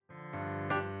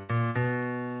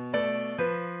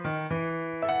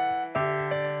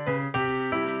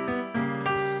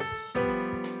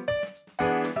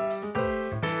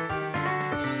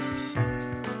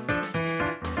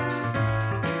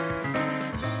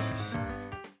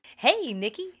Hey,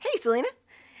 Nikki. Hey, Selena.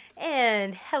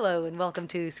 And hello and welcome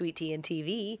to Sweet Tea and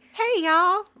TV. Hey,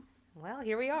 y'all. Well,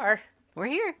 here we are. We're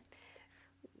here.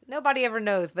 Nobody ever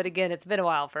knows, but again, it's been a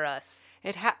while for us.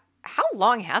 How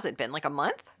long has it been? Like a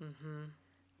month?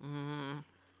 Mm-hmm.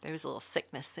 There was a little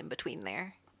sickness in between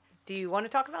there. Do you want to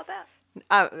talk about that?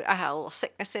 I had a little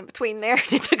sickness in between there,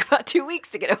 and it took about 2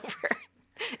 weeks to get over.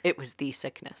 It was the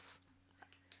sickness.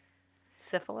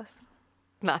 Syphilis?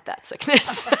 Not that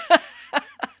sickness.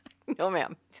 No,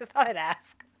 ma'am. Just thought I'd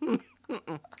ask.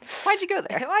 Why'd you go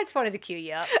there? I just wanted to cue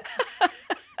you up.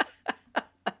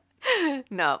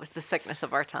 No, it was the sickness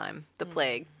of our time. The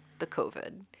plague. The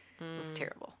COVID. It was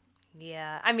terrible.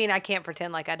 Yeah. I mean, I can't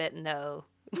pretend like I didn't know.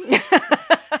 You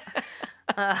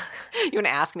want to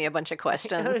ask me a bunch of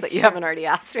questions that you Sure. haven't already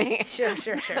asked me? Sure.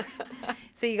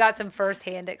 So you got some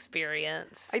firsthand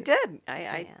experience. I did. I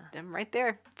Yeah. am right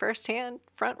there. First hand,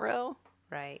 front row.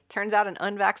 Right. Turns out an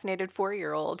unvaccinated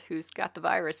 4-year-old who's got the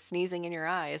virus sneezing in your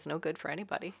eye is no good for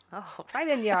anybody. Oh, right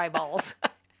in your eyeballs.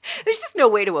 There's just no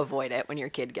way to avoid it when your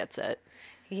kid gets it.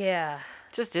 Yeah.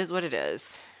 Just is what it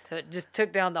is. So it just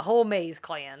took down the whole Mays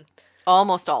clan.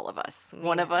 Almost all of us.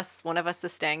 One of Yeah. us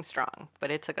is staying strong,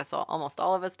 but it took us almost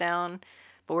all of us down.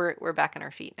 But we're back on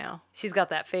our feet now. She's got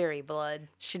that fairy blood.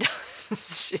 She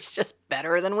does. She's just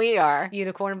better than we are.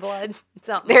 Unicorn blood.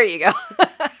 Something. There you go.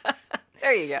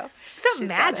 There you go. Something She's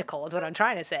got it. magical is what I'm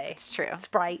trying to say. It's true.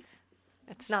 Sprite.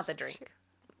 It's Not the drink.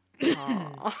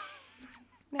 Aw.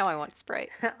 Now I want Sprite.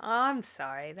 I'm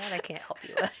sorry. That I can't help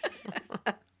you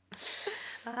with.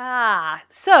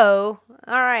 So,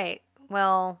 all right.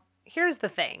 Well, here's the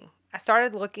thing. I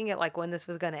started looking at like when this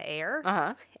was going to air.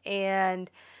 Uh-huh. And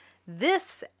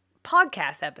this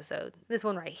podcast episode, this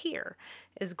one right here,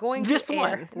 is going to This air.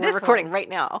 one. We're This recording one, right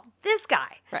now. This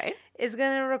guy Right? is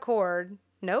going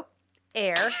to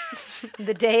air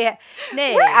the day.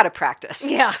 Nay. We're out of practice.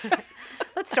 Yeah.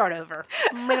 Let's start over.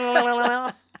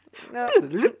 No,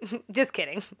 just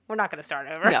kidding. We're not going to start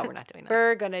over. No, we're not doing that.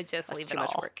 We're going to just That's leave too it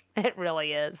much all. work. It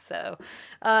really is. So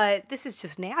this is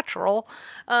just natural.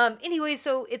 Anyway,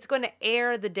 so it's going to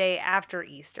air the day after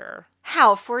Easter.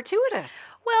 How fortuitous.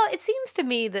 Well, it seems to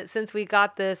me that since we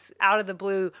got this out of the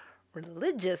blue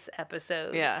religious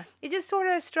episode, Yeah. it just sort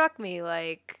of struck me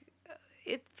like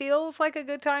it feels like a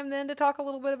good time then to talk a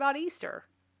little bit about Easter.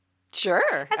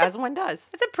 Sure, as one does.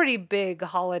 It's a pretty big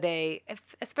holiday,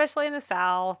 especially in the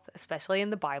South, especially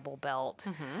in the Bible Belt.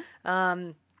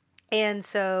 Mm-hmm. And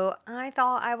so I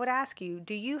thought I would ask you,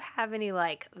 do you have any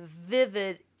like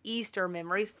vivid Easter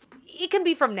memories? It can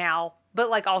be from now, but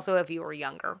like also if you were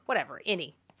younger, whatever,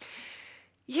 any.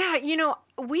 Yeah,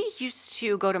 we used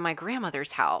to go to my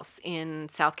grandmother's house in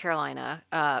South Carolina.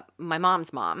 My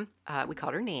mom's mom, we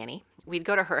called her Nanny. We'd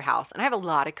go to her house, and I have a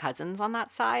lot of cousins on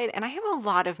that side, and I have a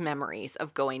lot of memories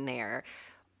of going there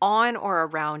on or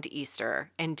around Easter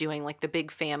and doing like the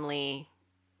big family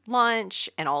lunch,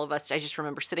 and all of us, I just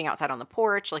remember sitting outside on the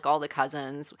porch, like all the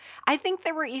cousins. I think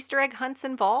there were Easter egg hunts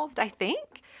involved, I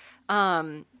think.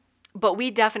 But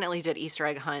we definitely did Easter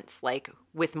egg hunts like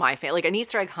with my family. Like an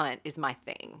Easter egg hunt is my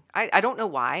thing. I don't know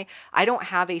why. I don't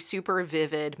have a super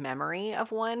vivid memory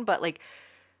of one, but like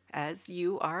as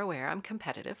you are aware, I'm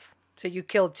competitive. So you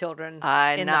killed children.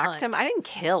 I in the knocked hunt. them. I didn't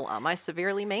kill them. I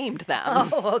severely maimed them.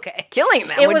 Oh, okay. Killing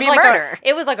them It would was be like murder.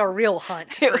 it was like a real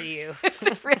hunt for you.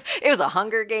 It was a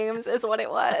Hunger Games is what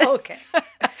it was. Okay.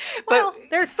 Well,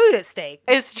 there's food at stake.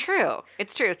 It's true.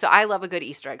 It's true. So I love a good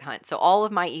Easter egg hunt. So all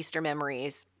of my Easter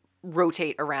memories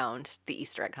rotate around the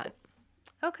Easter egg hunt.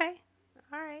 Okay.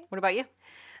 All right. What about you?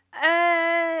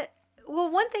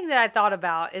 Well, one thing that I thought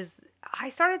about is I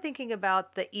started thinking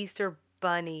about the Easter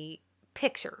Bunny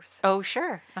pictures. Oh,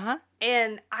 sure. Uh-huh.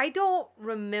 And I don't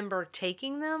remember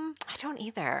taking them, I don't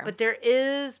either. but there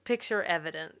is picture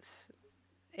evidence.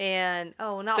 And,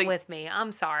 not So with me.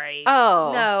 I'm sorry.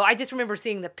 Oh. No, I just remember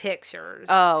seeing the pictures.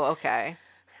 Oh, okay.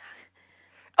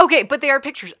 Okay, but they are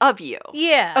pictures of you.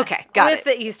 Yeah. Okay, got with it.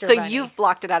 the Easter So Bunny. you've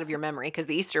blocked it out of your memory because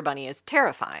the Easter Bunny is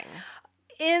terrifying.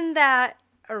 In that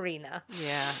arena.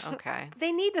 Yeah, okay.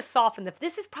 They need to soften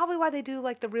this is probably why they do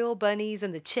like the real bunnies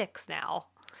and the chicks now.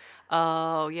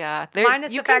 Oh, yeah.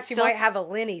 Minus the fact you might have a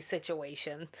Lenny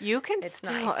situation. You can It's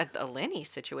still, nice. a Lenny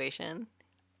situation.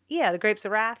 Yeah, the Grapes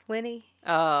of Wrath, Lenny.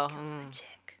 Oh. Kills the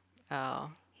chick. Oh.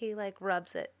 He like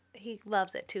rubs it. He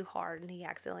loves it too hard and he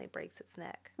accidentally breaks its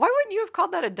neck. Why wouldn't you have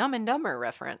called that a Dumb and Dumber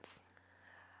reference?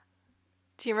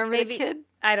 Do you remember the kid?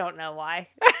 I don't know why.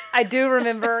 I do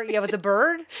remember, with the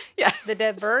bird. Yeah. The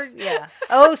dead bird. Yeah.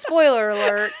 Oh, spoiler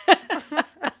alert.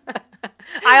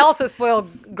 I also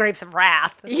spoiled Grapes of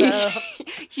Wrath. So.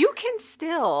 You can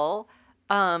still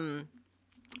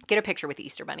get a picture with the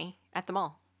Easter Bunny at the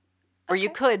mall. Or you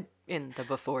could in the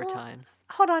before Well, times.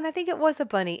 Hold on, I think it was a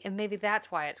bunny, and maybe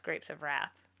that's why it's Grapes of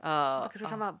Wrath. Oh. Because we're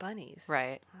talking about bunnies.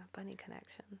 Right. Bunny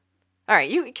connection. All right,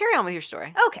 you carry on with your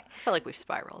story. Okay. I feel like we've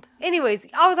spiraled. Anyways,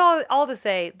 I was all to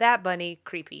say that bunny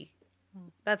creepy.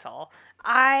 That's all.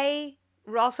 I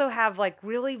also have like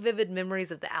really vivid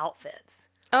memories of the outfits.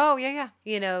 Oh, yeah.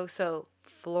 So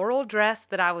floral dress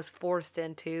that I was forced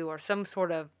into, or some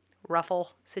sort of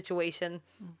ruffle situation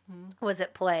was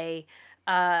at play.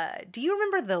 Do you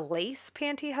remember the lace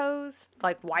pantyhose,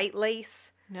 like white lace?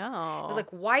 No. It was like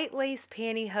white lace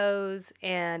pantyhose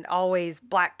and always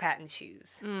black patent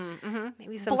shoes. Mm-hmm.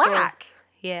 Maybe some black. Sort of,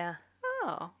 yeah.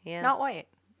 Oh, Yeah. not white.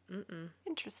 Mm-mm.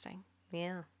 Interesting.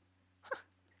 Yeah.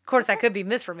 Of course, I could be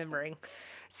misremembering.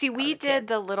 See, we did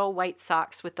the little white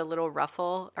socks with the little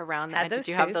ruffle around Had that. those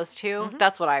Did you too. have those too? Mhm.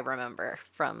 That's what I remember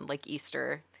from like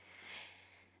Easter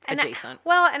adjacent.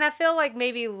 And I feel like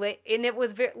maybe, and it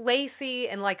was very lacy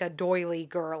in like a doily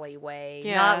girly way,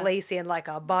 not lacy in like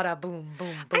a bada boom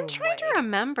boom boom. I'm trying to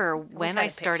remember when I I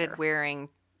had a started picture. wearing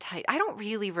tights. I don't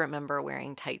really remember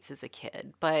wearing tights as a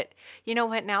kid, but you know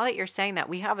what? Now that you're saying that,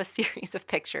 we have a series of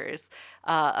pictures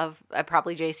of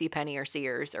probably JCPenney or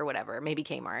Sears or whatever, maybe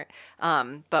Kmart,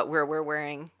 but where we're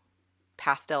wearing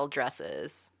pastel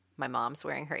dresses. My mom's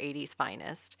wearing her 80s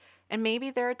finest, and maybe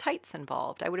there are tights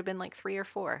involved. I would have been like 3 or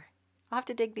 4. I'll have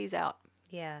to dig these out.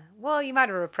 Yeah. Well, you might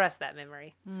have repressed that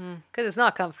memory Mm. because it's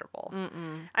not comfortable.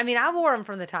 Mm-mm. I mean, I wore them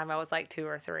from the time I was like 2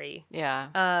 or 3.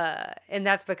 Yeah. And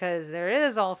that's because there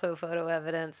is also photo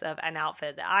evidence of an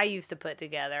outfit that I used to put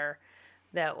together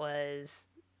that was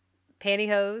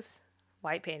pantyhose,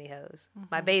 white pantyhose,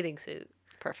 my bathing suit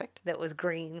Perfect. that was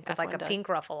green with As like one a does. pink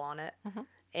ruffle on it, Mhm.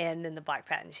 and then the black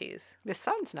patent shoes. This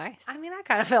sounds nice. I mean, I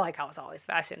kind of feel like I was always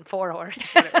fashion forward.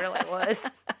 That's what it really was.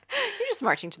 You're just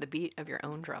marching to the beat of your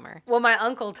own drummer. Well, my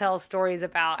uncle tells stories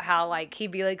about how, like,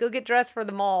 he'd be like, go get dressed for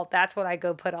the mall. That's what I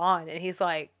go put on. And he's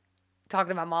like, talking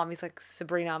to my mom, he's like,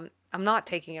 Sabrina, I'm not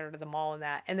taking her to the mall and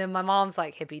that. And then my mom's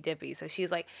like hippy dippy. So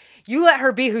she's like, you let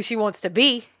her be who she wants to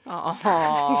be.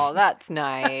 Oh, that's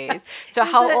nice. So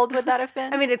how old would that have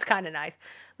been? I mean, it's kind of nice.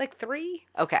 Like 3,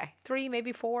 Okay. 3,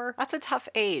 maybe 4. That's a tough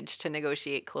age to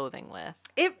negotiate clothing with.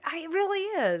 It really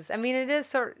is. I mean, it is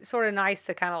sort of nice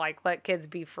to kind of like let kids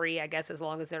be free, I guess, as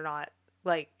long as they're not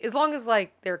as long as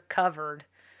like they're covered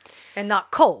and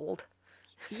not cold.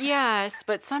 Yes,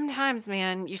 but sometimes,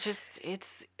 man,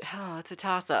 it's a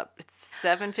toss up. It's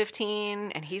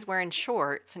 7:15 and he's wearing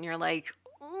shorts and you're like,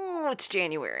 oh, it's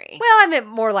January. Well, I meant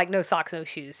more like no socks, no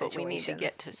shoes But situation. we need to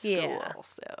get to school, Yeah.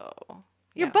 so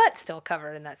Your yeah. butt's still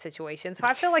covered in that situation, so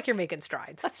I feel like you're making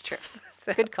strides. That's true.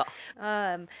 So, Good call.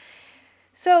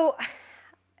 So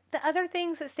the other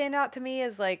things that stand out to me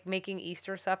is like making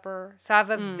Easter supper. So I have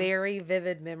a very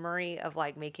vivid memory of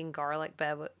like making garlic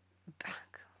bread.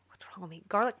 What's wrong with me?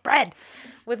 Garlic bread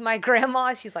with my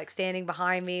grandma. She's like standing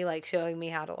behind me, like showing me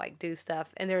how to like do stuff.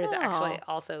 And there is actually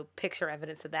also picture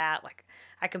evidence of that. Like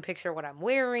I can picture what I'm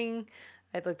wearing,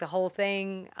 like the whole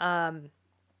thing. I've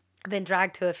been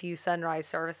dragged to a few sunrise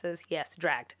services. Yes,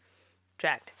 dragged.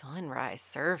 Sunrise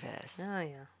service. Oh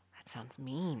yeah. That sounds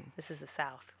mean. This is the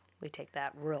South. We take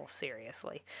that real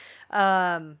seriously.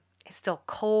 It's still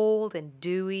cold and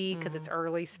dewy because it's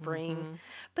early spring.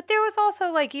 But there was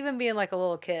also, like, even being like a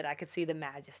little kid, I could see the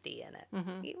majesty in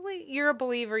it. You're a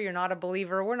believer. You're not a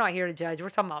believer. We're not here to judge. We're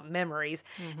talking about memories.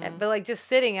 But, like, just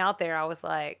sitting out there, I was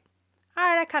like, all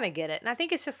right, I kind of get it. And I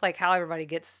think it's just, like, how everybody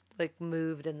gets, like,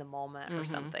 moved in the moment or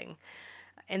something.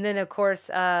 And then, of course,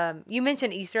 you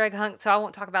mentioned Easter egg hunt, so I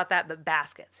won't talk about that, but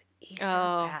baskets. Easter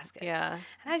baskets. Yeah.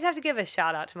 And I just have to give a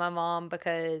shout out to my mom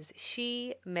because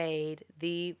she made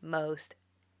the most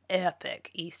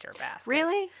epic Easter baskets.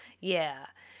 Really? Yeah.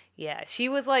 Yeah. She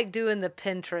was like doing the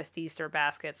Pinterest Easter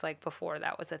baskets like before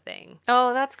that was a thing.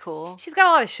 Oh, that's cool. She's got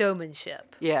a lot of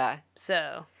showmanship. Yeah.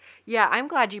 So. Yeah, I'm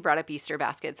glad you brought up Easter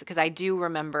baskets because I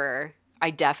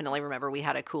definitely remember we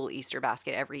had a cool Easter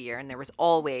basket every year and there was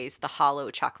always the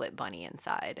hollow chocolate bunny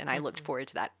inside. And I looked forward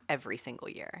to that every single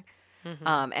year.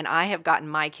 And I have gotten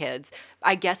my kids,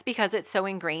 I guess because it's so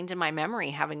ingrained in my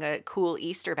memory, having a cool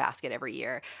Easter basket every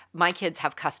year, my kids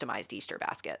have customized Easter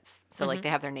baskets. So like they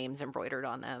have their names embroidered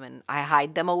on them and I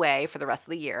hide them away for the rest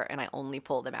of the year and I only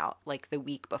pull them out like the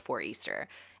week before Easter.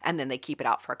 And then they keep it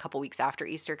out for a couple weeks after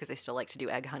Easter because they still like to do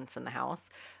egg hunts in the house.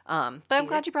 But I'm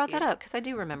glad you brought that up because I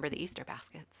do remember the Easter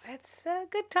baskets. It's a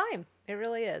good time. It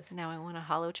really is. Now I want a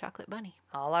hollow chocolate bunny.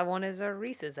 All I want is a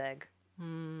Reese's egg.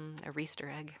 A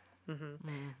Reester egg.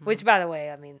 Which, by the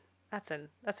way, I mean,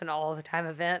 That's an all the time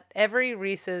event. Every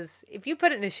Reese's, if you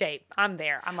put it into shape, I'm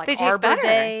there. I'm like They taste Arbor better.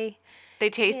 Day. They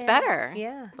taste Yeah, better.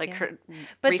 yeah, Like yeah.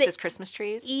 But the Reese's Christmas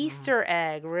trees. Easter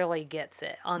egg really gets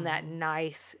it on that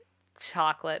nice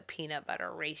chocolate peanut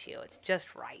butter ratio. It's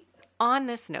just right. On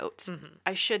this note,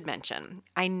 I should mention,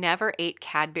 I never ate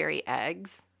Cadbury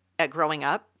eggs growing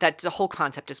up. That the whole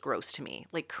concept is gross to me.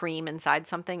 Like cream inside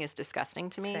something is disgusting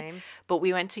to me. Same. But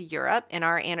we went to Europe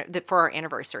for our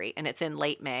anniversary, and it's in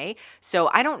late May. So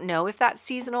I don't know if that's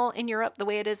seasonal in Europe the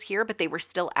way it is here, but they were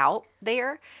still out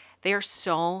there. They are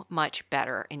so much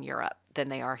better in Europe than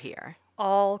they are here.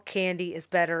 All candy is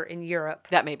better in Europe.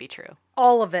 That may be true.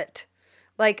 All of it.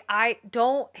 Like I'm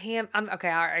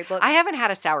okay. All right. Look, I haven't had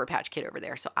a Sour Patch Kid over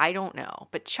there, so I don't know.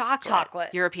 But chocolate.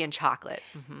 European chocolate.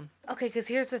 okay. Because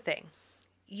here's the thing.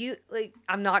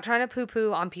 I'm not trying to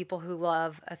poo-poo on people who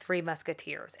love a Three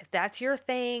Musketeers. If that's your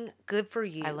thing, good for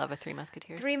you. I love a Three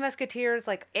Musketeers. Three Musketeers,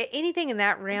 like anything in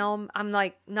that realm, I'm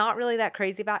like not really that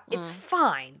crazy about. It's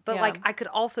fine, but Yeah. like I could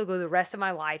also go the rest of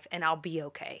my life and I'll be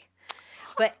okay.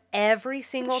 But every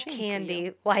single shame for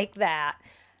candy like that,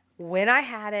 when I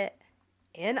had it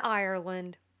in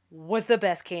Ireland, was the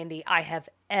best candy I have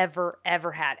ever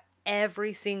had.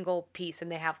 Every single piece,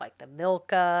 and they have like the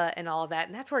Milka and all that,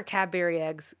 and that's where Cadbury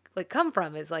eggs like come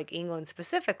from, is like England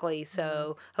specifically.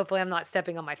 So hopefully I'm not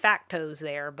stepping on my fact toes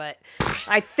there, but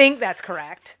I think that's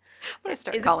correct. I'm gonna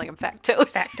start calling them Factos.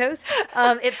 Fact toes.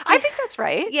 I think that's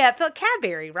right. Yeah, it felt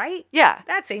Cadbury, right? Yeah.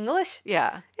 That's English.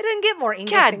 Yeah. It didn't get more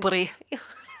English. Cadbury.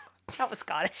 That was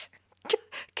Scottish.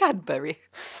 Cadbury.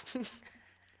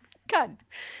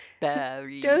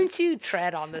 Cadbury. Don't you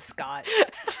tread on the Scots.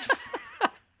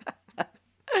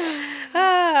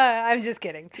 I'm just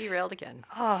kidding. Derailed again.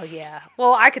 Oh yeah.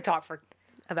 Well, I could talk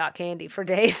about candy for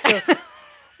days, so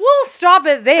we'll stop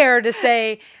it there to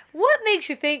say what makes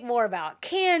you think more about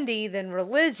candy than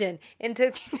religion. And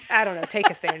I don't know, take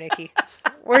us there, Nikki.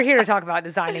 We're here to talk about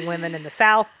designing women in the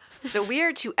South. So we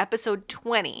are to episode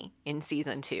 20 in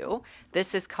season 2.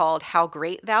 This is called How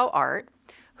Great Thou Art.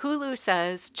 Hulu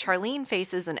says Charlene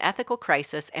faces an ethical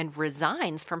crisis and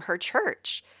resigns from her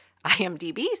church.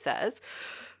 IMDb says,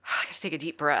 I gotta take a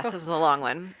deep breath. This is a long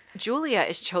one. Julia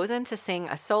is chosen to sing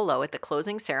a solo at the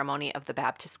closing ceremony of the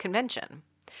Baptist Convention,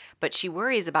 but she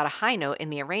worries about a high note in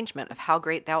the arrangement of How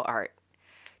Great Thou Art.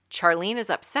 Charlene is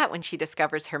upset when she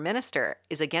discovers her minister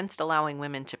is against allowing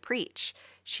women to preach.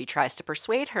 She tries to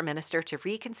persuade her minister to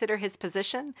reconsider his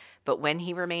position, but when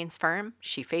he remains firm,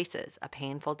 she faces a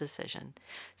painful decision.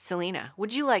 Selena,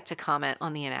 would you like to comment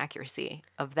on the inaccuracy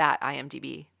of that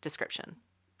IMDb description?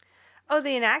 Oh,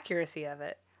 the inaccuracy of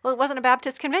it. Well, it wasn't a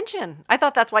Baptist convention. I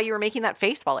thought that's why you were making that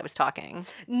face while I was talking.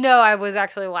 No, I was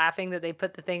actually laughing that they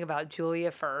put the thing about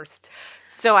Julia first.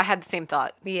 So I had the same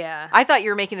thought. Yeah. I thought you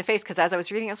were making the face because as I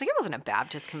was reading, I was like, it wasn't a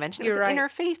Baptist convention. It was You're an right.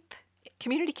 interfaith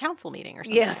community council meeting or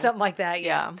something. Yeah, something like that.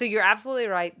 Yeah. So you're absolutely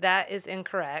right. That is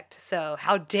incorrect. So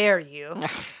how dare you,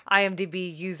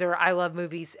 IMDb user I Love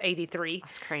Movies 83.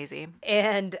 That's crazy.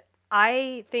 And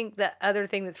I think the other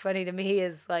thing that's funny to me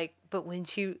is like, but when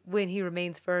he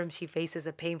remains firm, she faces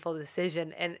a painful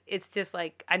decision, and it's just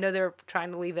like I know they're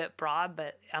trying to leave it broad,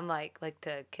 but I'm like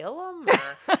to kill him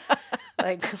or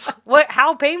like what?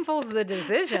 How painful is the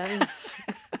decision?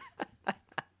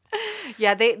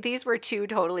 Yeah, these were two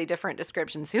totally different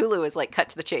descriptions. Hulu is like cut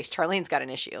to the chase. Charlene's got an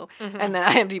issue, and then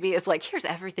IMDb is like, here's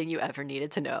everything you ever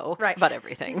needed to know about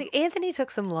everything. Like, Anthony took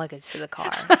some luggage to the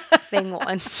car. Thing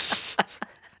one.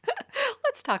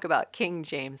 Let's talk about King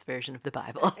James Version of the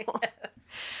Bible.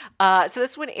 So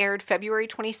this one aired February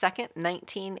 22nd,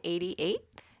 1988.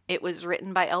 It was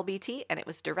written by LBT, and it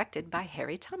was directed by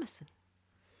Harry Thomason.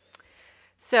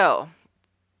 So,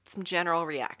 some general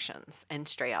reactions and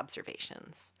stray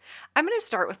observations. I'm going to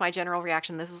start with my general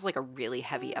reaction. This was like a really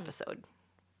heavy episode.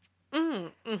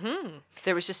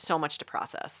 There was just so much to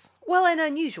process. Well, and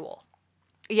unusual.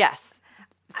 Yes.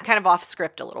 It's kind of off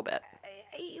script a little bit.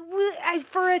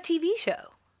 For a TV show,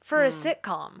 for a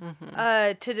sitcom,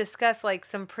 to discuss like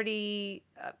some pretty,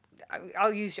 I'm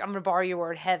going to borrow your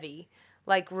word, heavy,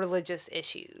 like religious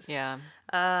issues. Yeah.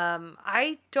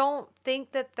 I don't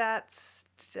think that's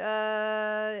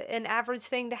an average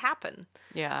thing to happen.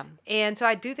 Yeah. And so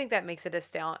I do think that makes it a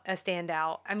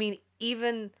standout. I mean,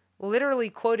 even literally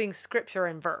quoting scripture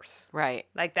in verse. Right.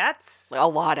 Like that's A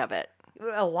lot of it.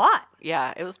 a lot.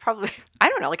 Yeah, it was probably, I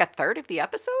don't know, like a third of the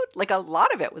episode? Like a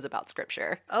lot of it was about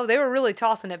scripture. Oh, they were really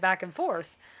tossing it back and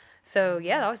forth. So,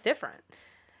 yeah, that was different.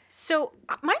 So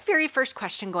my very first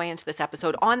question going into this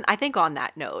episode, I think on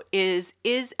that note, is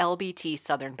LBT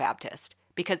Southern Baptist?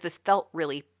 Because this felt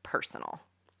really personal.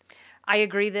 I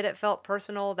agree that it felt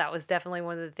personal. That was definitely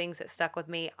one of the things that stuck with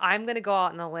me. I'm going to go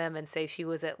out on a limb and say she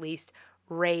was at least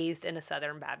raised in a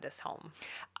Southern Baptist home.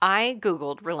 I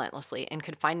Googled relentlessly and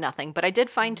could find nothing, but I did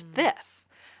find this.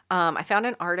 I found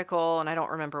an article, and I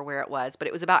don't remember where it was, but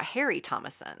it was about Harry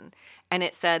Thomason. And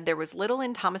it said there was little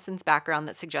in Thomason's background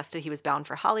that suggested he was bound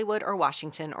for Hollywood or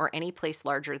Washington or any place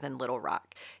larger than Little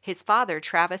Rock. His father,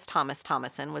 Travis Thomas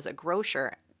Thomason, was a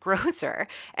grocer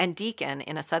and deacon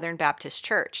in a Southern Baptist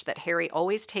church that Harry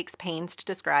always takes pains to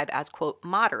describe as, quote,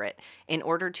 moderate in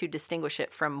order to distinguish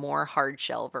it from more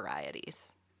hard-shell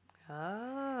varieties.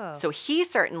 Oh. So he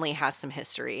certainly has some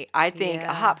history. I think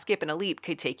a hop, skip, and a leap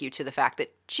could take you to the fact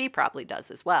that she probably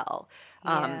does as well.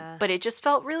 But it just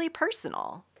felt really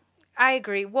personal. I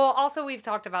agree. Well, also we've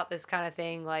talked about this kind of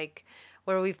thing, like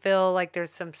where we feel like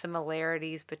there's some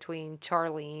similarities between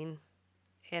Charlene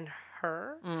and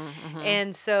her. Mm-hmm.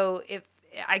 And so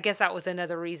I guess that was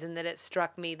another reason that it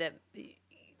struck me that,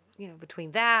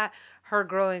 between that, her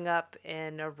growing up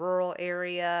in a rural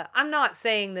area. I'm not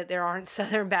saying that there aren't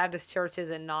Southern Baptist churches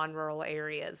in non-rural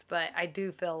areas, but I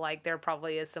do feel like there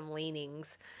probably is some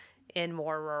leanings in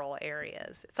more rural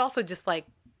areas. It's also just like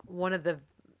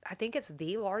I think it's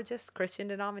the largest Christian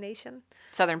denomination.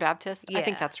 Southern Baptist? Yeah. I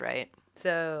think that's right.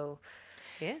 So,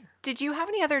 yeah. Did you have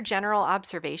any other general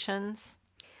observations?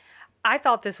 I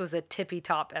thought this was a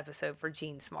tippy-top episode for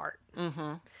Jean Smart.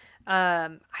 Mm-hmm.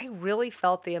 I really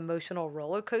felt the emotional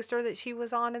roller coaster that she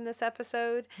was on in this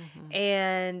episode. Mm-hmm.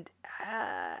 And,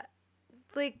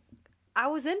 I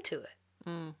was into it.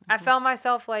 Mm-hmm. I found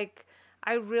myself, I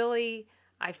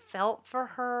felt for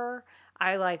her.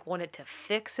 I, wanted to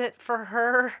fix it for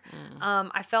her.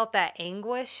 Mm. I felt that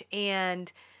anguish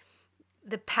and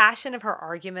the passion of her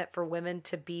argument for women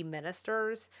to be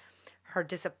ministers, her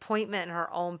disappointment in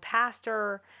her own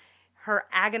pastor, her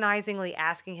agonizingly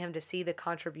asking him to see the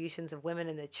contributions of women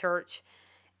in the church,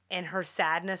 and her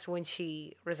sadness when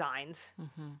she resigns.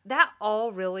 Mm-hmm. That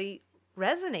all really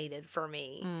resonated for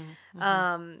me.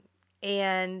 Mm-hmm.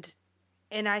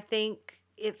 And I think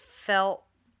it felt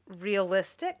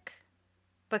realistic,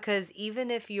 because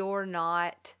even if you're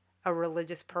not a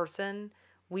religious person,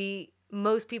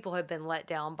 most people have been let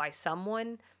down by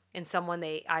someone, and someone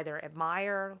they either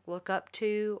admire, look up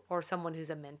to, or someone who's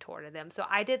a mentor to them. So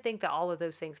I did think that all of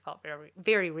those things felt very,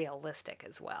 very realistic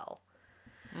as well.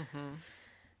 Mm-hmm.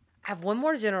 I have one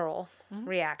more general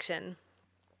reaction.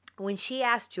 When she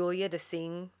asked Julia to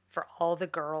sing for all the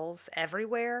girls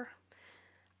everywhere,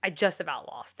 I just about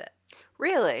lost it.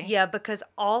 Really? Yeah, because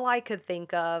all I could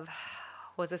think of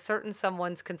was a certain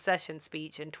someone's concession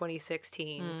speech in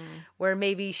 2016 where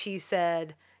maybe she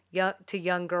said to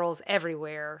young girls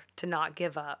everywhere to not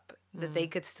give up, that they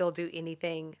could still do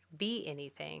anything, be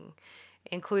anything,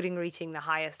 including reaching the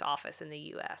highest office in the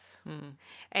U.S.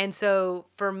 And so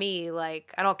for me, I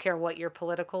don't care what your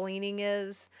political leaning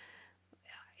is,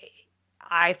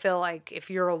 I feel like if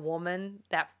you're a woman,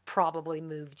 that probably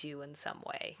moved you in some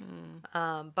way,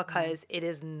 because it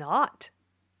is not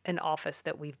an office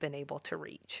that we've been able to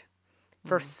reach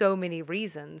for so many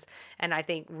reasons, and I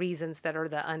think reasons that are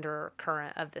the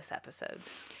undercurrent of this episode.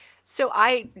 So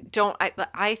I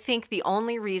think the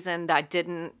only reason that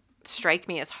didn't strike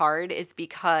me as hard is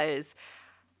because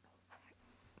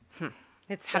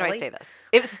how do I say this?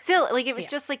 It was still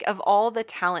just of all the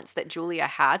talents that Julia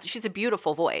has, she's a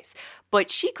beautiful voice,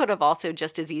 but she could have also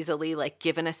just as easily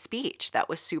given a speech that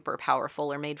was super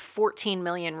powerful or made 14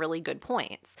 million really good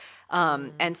points.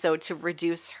 And so to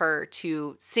reduce her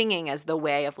to singing as the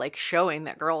way of showing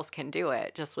that girls can do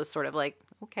it just was sort of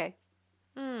okay.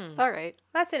 All right.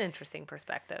 That's an interesting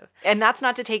perspective. And that's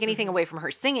not to take anything away from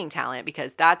her singing talent,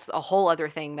 because that's a whole other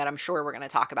thing that I'm sure we're going to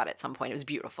talk about at some point. It was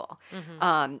beautiful.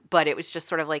 But it was just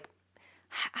sort of I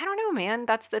don't know, man.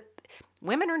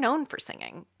 Women are known for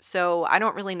singing. So I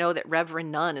don't really know that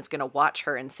Reverend Nunn is going to watch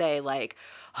her and say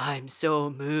I'm so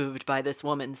moved by this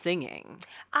woman singing.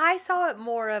 I saw it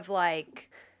more of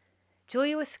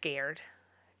Julia was scared.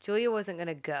 Julia wasn't going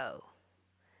to go.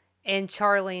 And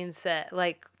Charlene said,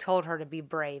 told her to be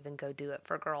brave and go do it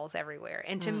for girls everywhere.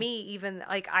 And to me, even,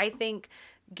 I think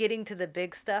getting to the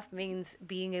big stuff means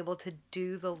being able to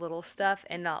do the little stuff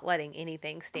and not letting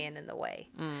anything stand in the way.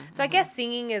 So I guess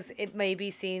singing it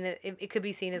could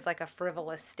be seen as a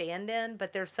frivolous stand-in,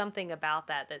 but there's something about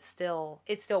that still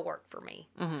worked for me.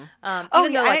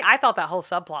 Even though, I thought that whole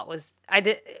subplot was,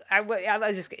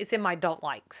 it's in my don't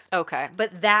likes. Okay.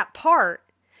 But that part,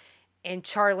 and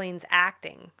Charlene's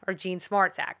acting, or Jean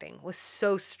Smart's acting, was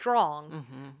so strong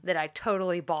that I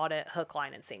totally bought it hook,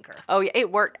 line, and sinker. Oh, yeah,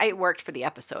 it worked. It worked for the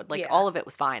episode. All of it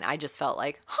was fine. I just felt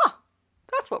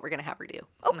that's what we're going to have her do.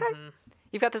 Okay.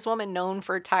 You've got this woman known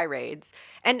for tirades.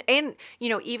 And you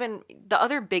know, even the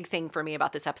other big thing for me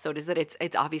about this episode is that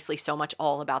it's obviously so much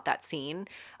all about that scene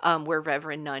where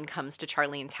Reverend Nunn comes to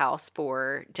Charlene's house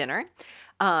for dinner.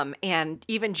 And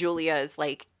even Julia's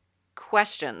like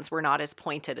questions were not as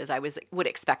pointed as I would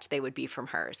expect they would be from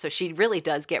her. So she really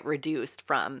does get reduced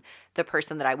from the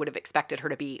person that I would have expected her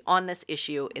to be on this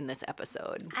issue in this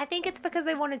episode. I think it's because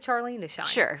they wanted Charlene to shine.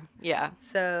 Sure. Yeah.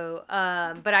 So,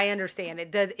 but I understand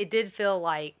it did feel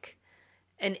like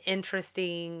an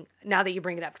interesting, now that you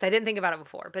bring it up, because I didn't think about it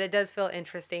before, but it does feel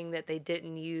interesting that they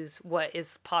didn't use what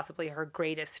is possibly her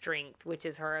greatest strength, which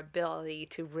is her ability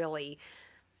to really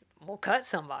cut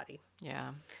somebody.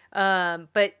 Yeah.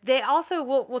 But they also,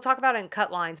 we'll talk about it in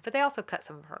cut lines, but they also cut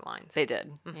some of her lines. They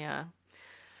did. Mm-hmm.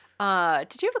 Yeah.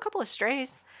 Did you have a couple of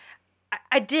strays?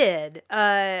 I did.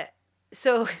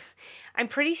 So I'm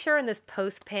pretty sure in this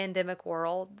post-pandemic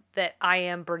world that I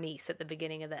am Bernice at the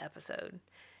beginning of the episode.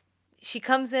 She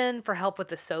comes in for help with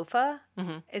the sofa.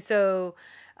 Mm-hmm. And so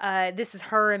this is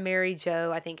her and Mary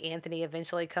Jo. I think Anthony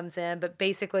eventually comes in. But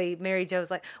basically, Mary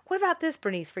Jo's like, what about this,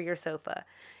 Bernice, for your sofa?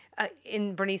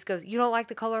 And Bernice goes, you don't like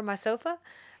the color of my sofa?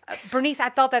 Bernice, I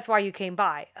thought that's why you came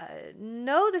by.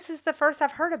 No, this is the first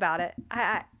I've heard about it.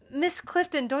 Miss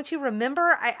Clifton, don't you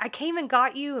remember? I came and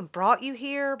got you and brought you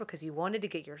here because you wanted to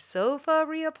get your sofa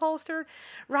reupholstered.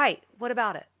 Right. What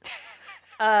about it?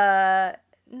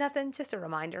 Nothing. Just a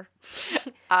reminder.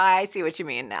 I see what you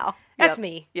mean now. That's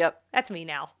me. Yep. That's me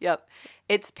now. Yep.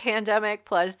 It's pandemic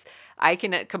plus I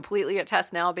can completely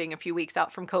attest now being a few weeks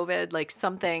out from COVID, like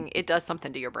it does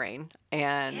something to your brain.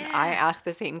 And yeah. I asked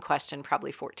the same question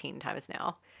probably 14 times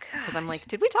now. Because I'm like,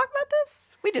 did we talk about this?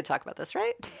 We did talk about this,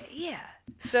 right? Yeah.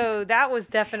 So that was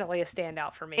definitely a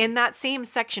standout for me. In that same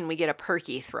section, we get a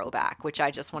Perky throwback, which I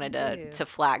just wanted to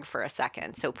flag for a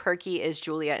second. So Perky is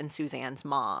Julia and Suzanne's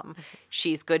mom.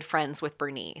 She's good friends with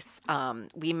Bernice.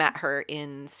 We met her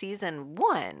in season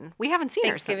 1. We haven't seen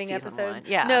her since season 1.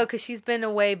 Yeah. No, because she's been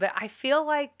away, but I feel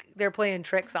like they're playing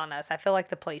tricks on us. I feel like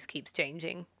the place keeps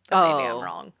changing. But maybe I'm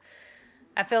wrong.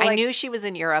 I knew she was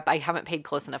in Europe. I haven't paid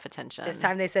close enough attention. This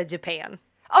time they said Japan.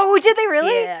 Oh, did they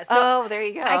really? Yeah. So there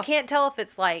you go. I can't tell if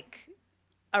it's like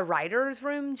a writer's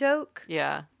room joke.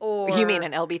 Yeah. Or you mean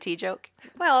an LBT joke?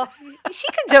 Well, she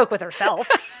can joke with herself.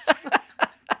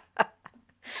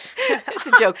 It's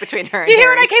a joke between her and You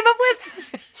hear Harry. what I came up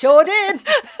with? Sure did.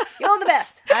 You're the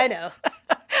best. I know.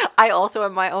 I also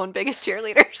am my own biggest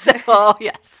cheerleader. So,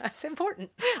 yes. That's important.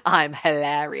 I'm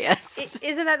hilarious.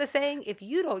 Isn't that the saying? If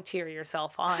you don't cheer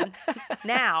yourself on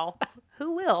now,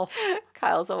 who will?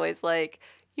 Kyle's always like,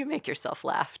 you make yourself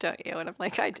laugh, don't you? And I'm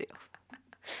like, I do.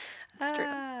 It's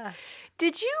true.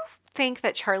 Did you think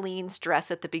that Charlene's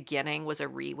dress at the beginning was a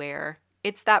rewear?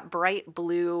 It's that bright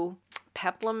blue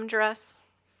peplum dress.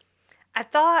 I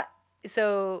thought,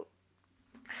 so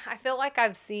I feel like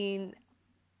I've seen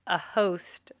a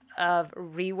host of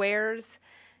rewears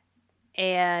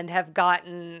and have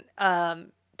gotten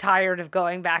tired of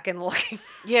going back and looking.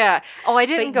 Yeah. Oh, I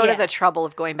didn't go to the trouble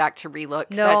of going back to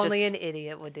relook. No, only an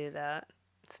idiot would do that.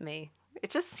 It's me. It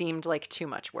just seemed like too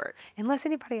much work. Unless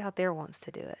anybody out there wants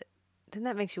to do it. Then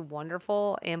that makes you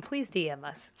wonderful. And please DM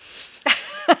us.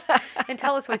 And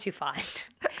tell us what you find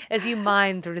as you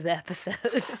mine through the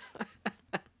episodes.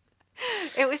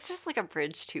 It was just like a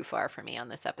bridge too far for me on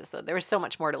this episode. There was so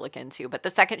much more to look into. But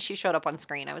the second she showed up on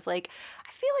screen, I was like,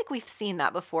 I feel like we've seen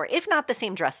that before. If not the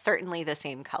same dress, certainly the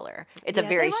same color. It's a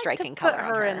very striking color on her.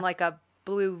 Put her in like a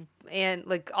blue and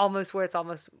like almost where it's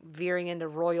almost veering into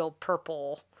royal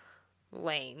purple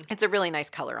lane. It's a really nice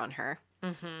color on her.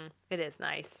 Mm-hmm. It is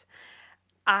nice.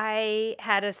 I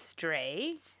had a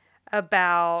stray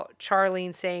about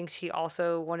Charlene saying she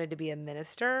also wanted to be a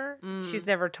minister. She's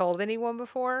never told anyone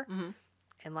before. Mm-hmm.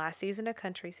 And last season, a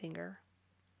country singer.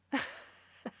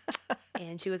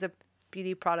 And she was a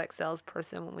beauty product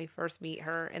salesperson when we first meet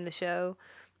her in the show.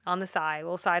 On the side,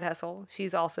 little side hustle.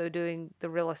 She's also doing the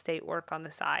real estate work on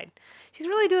the side. She's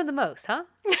really doing the most, huh?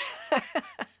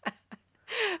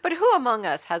 But who among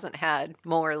us hasn't had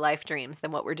more life dreams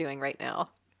than what we're doing right now?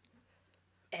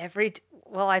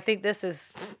 Well, I think this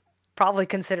is probably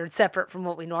considered separate from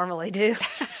what we normally do.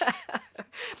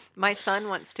 My son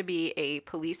wants to be a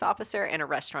police officer and a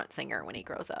restaurant singer when he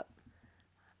grows up.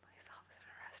 Police officer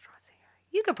and a restaurant singer.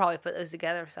 You could probably put those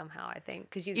together somehow, I think,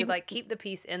 because you could like keep the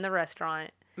piece in the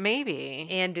restaurant. Maybe.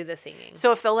 And do the singing.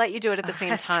 So if they'll let you do it at the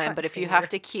same time, but if you have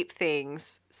to keep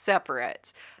things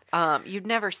separate, you'd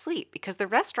never sleep because the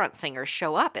restaurant singers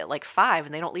show up at like 5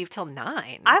 and they don't leave till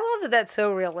 9. I love that that's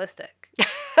so realistic.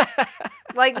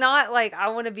 Like, not like I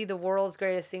want to be the world's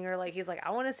greatest singer. Like, he's like,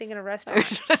 I want to sing in a restaurant. I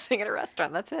want to sing in a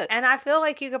restaurant. That's it. And I feel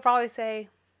like you could probably say,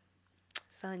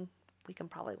 son, we can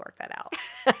probably work that out.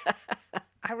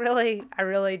 I really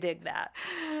dig that.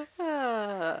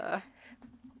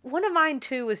 One of mine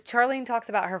too was Charlene talks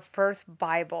about her first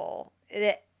Bible.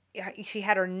 She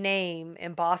had her name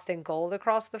embossed in gold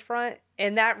across the front,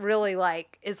 and that really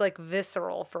like is like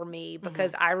visceral for me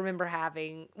because I remember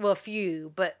having a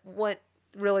few, but what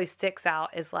really sticks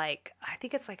out is like I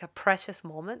think it's like a Precious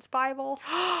Moments Bible.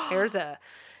 There's a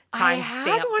I time had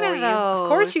stamp one for of you. those. Of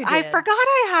course you did. I forgot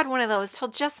I had one of those till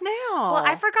just now. Well,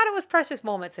 I forgot it was Precious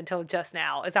Moments until just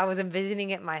now as I was envisioning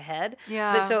it in my head.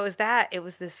 Yeah. But so it was that. It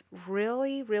was this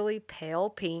really, really pale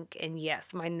pink. And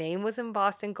yes, my name was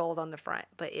embossed in gold on the front,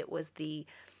 but it was the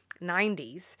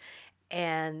 90s.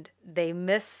 And they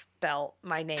misspelt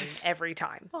my name every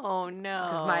time. Oh, no.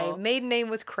 Because my maiden name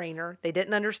was Craner. They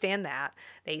didn't understand that.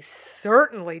 They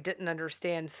certainly didn't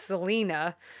understand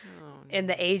Selena in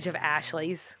the age of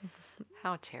Ashley's.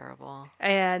 How terrible.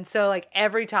 And so, like,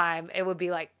 every time it would be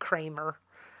like Kramer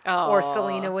or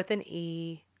Selena with an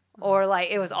E, or like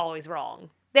it was always wrong.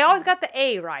 They always got the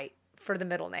A right for the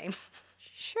middle name.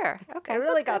 Sure. Okay. I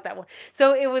really got that one.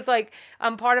 So it was like,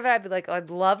 part of it, I'd be like, I'd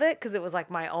love it because it was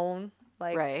like my own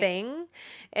like thing.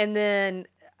 And then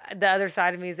the other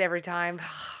side of me is every time,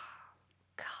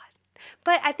 God.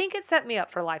 But I think it set me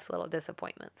up for life's little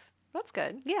disappointments. That's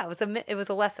good. Yeah, it was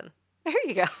a lesson. There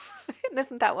you go.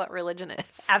 Isn't that what religion is?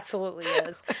 Absolutely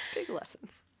is. Big lesson.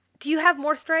 Do you have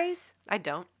more strays? I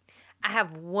don't. I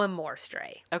have one more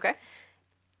stray. Okay.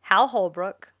 Hal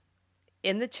Holbrook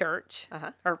in the church,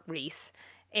 Uh-huh. or Reese,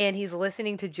 and he's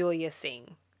listening to Julia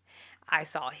sing. I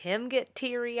saw him get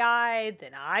teary-eyed,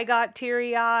 then I got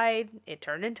teary-eyed. It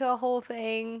turned into a whole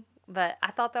thing, but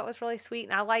I thought that was really sweet,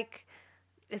 and I like,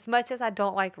 as much as I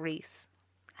don't like Reese,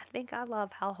 I think I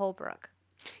love Hal Holbrook.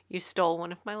 You stole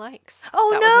one of my likes.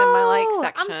 Oh, that no! was in my like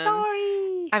section. I'm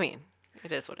sorry. I mean,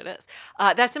 it is what it is.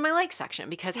 That's in my like section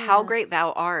because How Great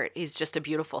Thou Art is just a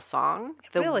beautiful song.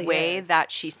 The really way is. that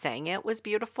she sang it was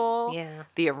beautiful. Yeah.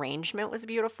 The arrangement was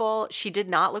beautiful. She did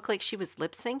not look like she was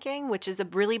lip syncing, which is a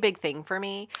really big thing for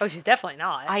me. Oh, she's definitely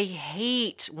not. I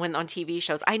hate when on TV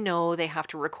shows, I know they have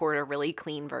to record a really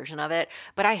clean version of it,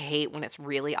 but I hate when it's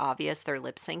really obvious they're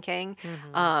lip syncing.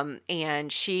 And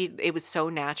it was so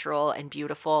natural and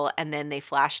beautiful. And then they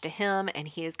flash to him and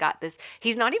he has got this,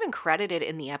 he's not even credited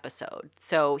in the episode.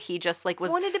 So he just like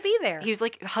wanted to be there. He was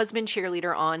like husband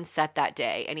cheerleader on set that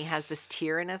day and he has this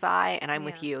tear in his eye and I'm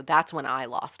with you. That's when I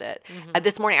lost it.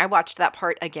 This morning, I watched that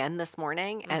part again this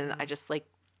morning and I just like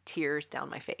tears down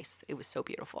my face. It was so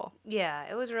beautiful. Yeah,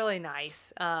 it was really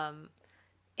nice. But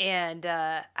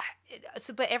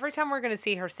every time we're going to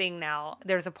see her sing now,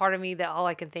 there's a part of me that all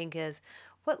I can think is,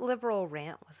 what liberal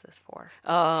rant was this for?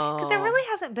 Oh. Because there really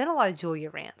hasn't been a lot of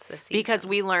Julia rants this season. Because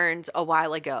we learned a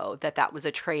while ago that was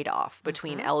a trade-off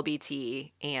between LBT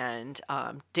and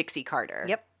Dixie Carter.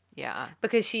 Yep. Yeah.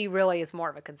 Because she really is more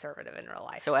of a conservative in real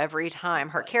life. So every time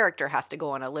her character has to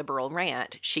go on a liberal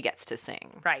rant, she gets to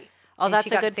sing. Right. Oh, and that's she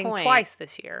a got good to sing point. twice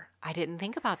this year. I didn't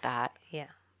think about that. Yeah.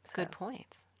 Good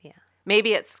point. Yeah.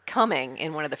 Maybe it's coming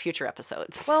in one of the future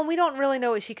episodes. Well, we don't really know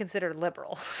what she considered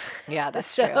liberal. Yeah, that's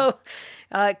so, true.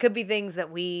 It could be things that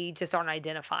we just aren't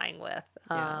identifying with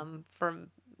from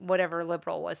whatever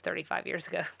liberal was 35 years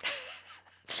ago.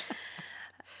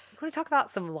 You want to talk about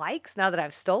some likes now that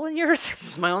I've stolen yours?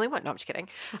 It's my only one. No, I'm just kidding.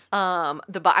 I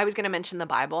was going to mention the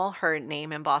Bible, her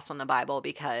name embossed on the Bible,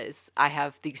 because I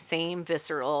have the same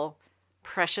visceral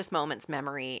Precious Moments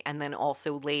memory, and then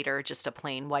also later just a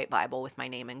plain white Bible with my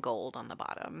name in gold on the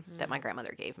bottom that my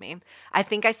grandmother gave me. I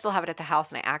think I still have it at the house,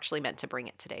 and I actually meant to bring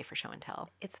it today for show and tell.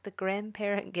 It's the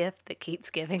grandparent gift that keeps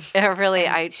giving. Really,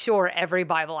 I'm sure every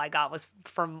Bible I got was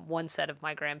from one set of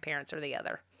my grandparents or the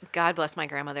other. God bless my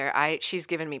grandmother. She's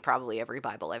given me probably every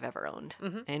Bible I've ever owned.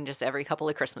 And just every couple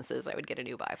of Christmases, I would get a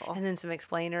new Bible. And then some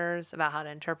explainers about how to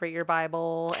interpret your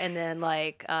Bible, and then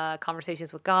like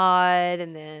conversations with God,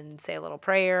 and then say a little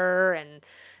prayer. And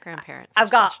grandparents.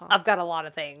 I've got a lot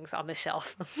of things on the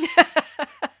shelf.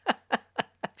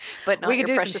 But not we could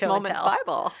your do Precious some show and Moments tell.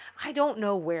 Bible. I don't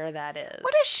know where that is.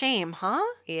 What a shame, huh?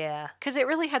 Yeah. Because it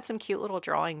really had some cute little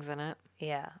drawings in it.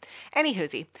 Yeah.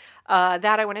 Anywhoosie,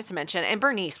 that I wanted to mention. And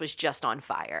Bernice was just on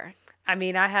fire. I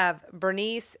mean, I have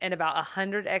Bernice and about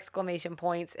 100 exclamation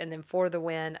points, and then for the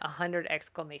win, 100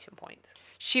 exclamation points.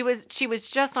 She was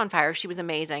just on fire. She was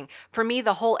amazing. For me,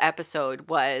 the whole episode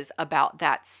was about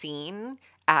that scene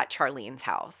at Charlene's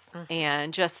house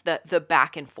and just the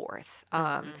back and forth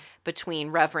between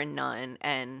Reverend Nunn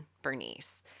and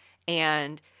Bernice.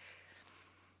 And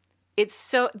it's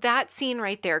so, that scene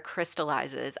right there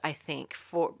crystallizes, I think,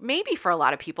 for a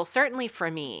lot of people, certainly for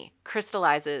me,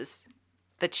 crystallizes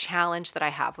the challenge that I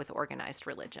have with organized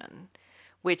religion,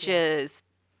 which is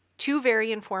two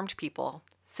very informed people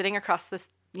sitting across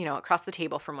across the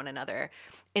table from one another,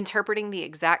 interpreting the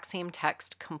exact same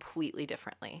text completely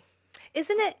differently.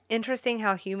 Isn't it interesting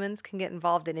how humans can get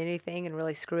involved in anything and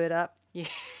really screw it up? Yeah.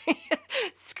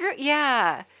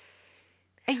 Yeah.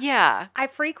 Yeah. I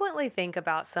frequently think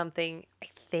about something. I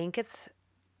think it's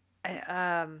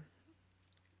a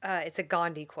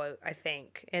Gandhi quote, I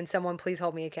think. And someone please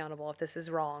hold me accountable if this is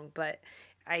wrong, but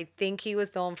I think he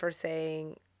was known for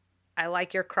saying, I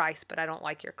like your Christ, but I don't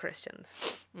like your Christians.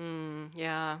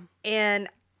 Yeah. And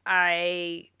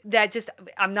I'm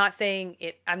not saying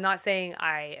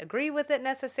I agree with it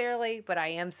necessarily, but I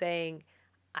am saying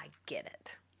I get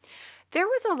it. There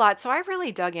was a lot. So I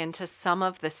really dug into some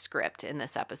of the script in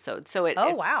this episode. So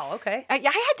Wow. Okay. I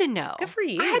had to know. Good for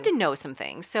you. I had to know some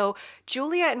things. So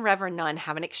Julia and Reverend Nunn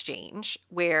have an exchange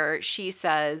where she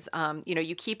says,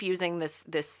 you keep using this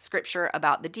scripture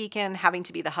about the deacon having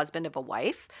to be the husband of a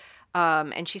wife.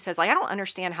 And she says, I don't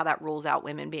understand how that rules out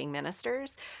women being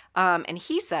ministers. And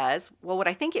he says, well, what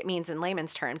I think it means in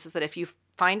layman's terms is that if you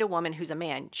find a woman who's a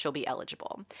man, she'll be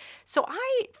eligible. So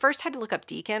I first had to look up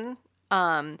deacon.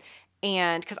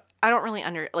 And because I don't really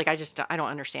I don't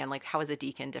understand, like, how is a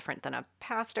deacon different than a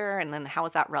pastor? And then how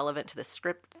is that relevant to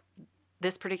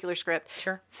this particular script?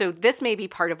 Sure. So this may be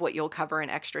part of what you'll cover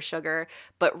in Extra Sugar.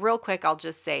 But real quick, I'll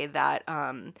just say that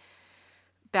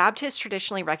Baptists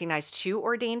traditionally recognize two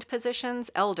ordained positions,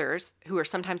 elders, who are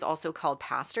sometimes also called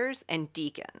pastors, and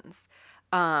deacons.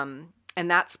 And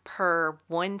that's per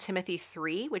 1 Timothy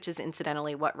 3, which is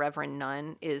incidentally what Reverend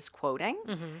Nunn is quoting.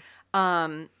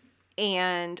 Mm-hmm.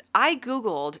 And I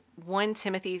Googled 1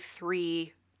 Timothy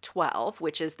 3:12,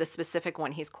 which is the specific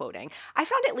one he's quoting. I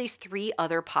found at least 3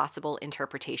 other possible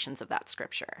interpretations of that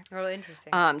scripture. Oh,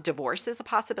 interesting. Divorce is a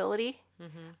possibility.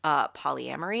 Mm-hmm.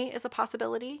 Polyamory is a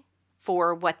possibility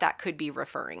for what that could be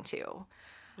referring to.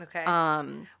 Okay.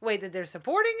 Wait, that they're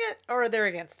supporting it or they're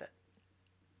against it?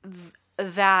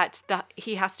 That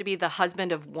he has to be the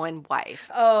husband of one wife.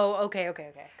 Oh, okay.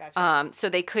 Gotcha. So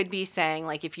they could be saying,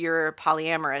 like, if you're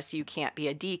polyamorous, you can't be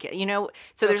a deacon,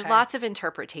 so there's lots of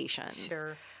interpretations.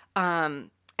 Sure. And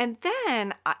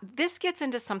then this gets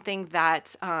into something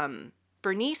that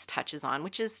Bernice touches on,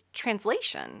 which is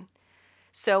translation.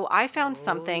 So I found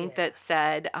something that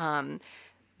said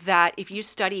that if you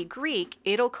study Greek,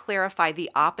 it'll clarify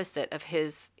the opposite of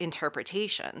his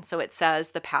interpretation. So it says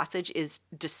the passage is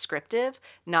descriptive,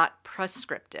 not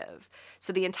prescriptive.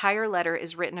 So the entire letter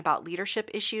is written about leadership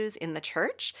issues in the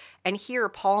church. And here,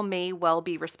 Paul may well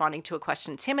be responding to a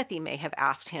question Timothy may have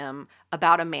asked him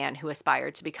about a man who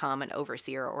aspired to become an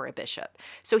overseer or a bishop.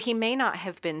 So he may not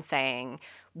have been saying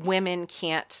women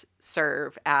can't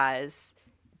serve as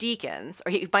deacons,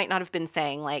 or he might not have been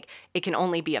saying, like, it can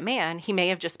only be a man. He may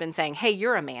have just been saying, hey,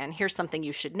 you're a man. Here's something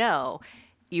you should know.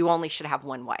 You only should have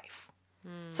one wife.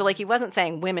 So, like, he wasn't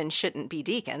saying women shouldn't be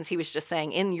deacons. He was just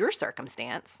saying, in your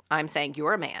circumstance, I'm saying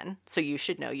you're a man, so you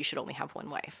should know you should only have one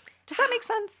wife. Does that make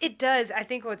sense? It does. I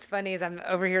think what's funny is I'm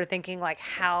over here thinking, like,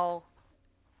 how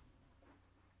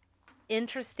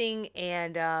interesting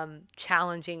and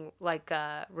challenging, like,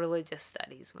 religious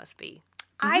studies must be.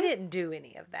 I didn't do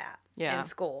any of that in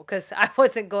school because I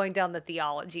wasn't going down the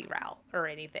theology route or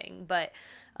anything, but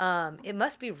it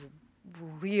must be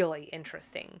really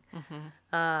interesting.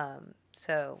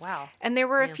 So, wow. And there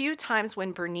were a few times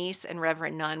when Bernice and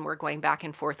Reverend Nunn were going back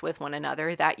and forth with one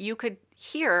another that you could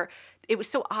hear. It was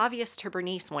so obvious to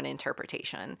Bernice one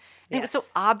interpretation. And it was so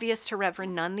obvious to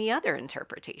Reverend Nunn the other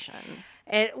interpretation.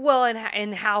 And, well,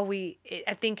 and how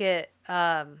I think it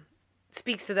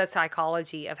speaks to the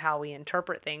psychology of how we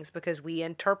interpret things, because we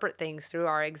interpret things through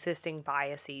our existing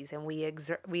biases, and we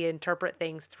interpret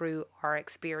things through our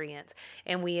experience,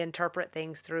 and we interpret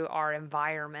things through our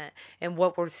environment. And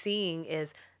what we're seeing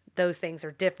is those things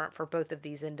are different for both of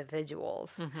these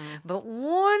individuals. But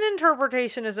one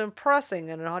interpretation is impressing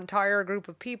in an entire group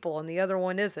of people and the other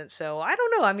one isn't. So I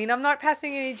don't know. I mean, I'm not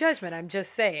passing any judgment. I'm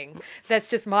just saying that's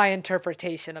just my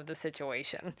interpretation of the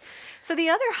situation. So the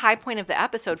other high point of the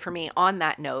episode for me on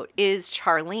that note is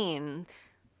Charlene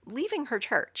leaving her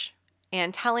church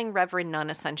and telling Reverend Nunn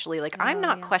essentially, like, I'm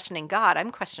not questioning God,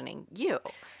 I'm questioning you.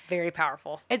 Very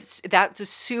powerful. That's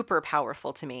super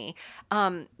powerful to me.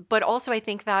 But also I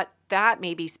think that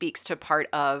maybe speaks to part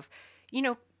of,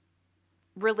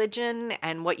 religion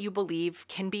and what you believe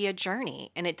can be a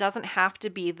journey, and it doesn't have to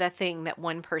be the thing that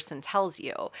one person tells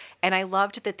you. And I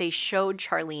loved that they showed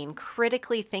Charlene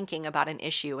critically thinking about an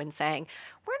issue and saying,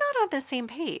 we're not on the same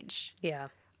page. Yeah.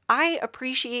 I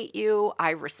appreciate you. I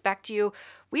respect you.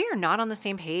 We are not on the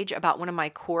same page about one of my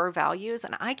core values,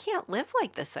 and I can't live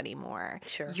like this anymore.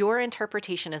 Sure. Your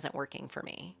interpretation isn't working for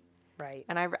me. Right.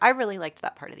 And I really liked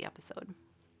that part of the episode.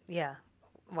 Yeah.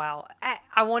 Wow.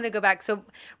 I want to go back. So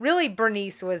really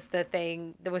Bernice was the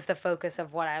thing that was the focus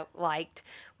of what I liked.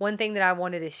 One thing that I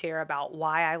wanted to share about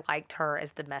why I liked her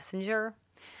as the messenger.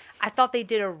 I thought they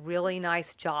did a really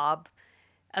nice job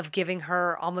of giving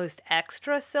her almost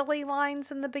extra silly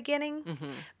lines in the beginning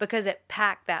because it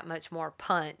packed that much more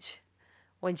punch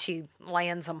when she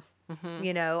lands them.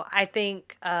 You know, I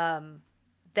think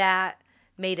that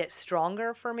made it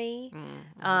stronger for me.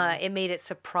 It made it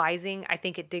surprising. I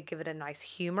think it did give it a nice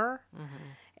humor.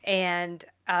 And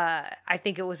I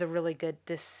think it was a really good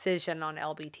decision on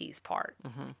LBT's part.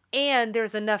 And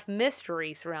there's enough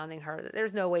mystery surrounding her that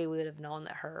there's no way we would have known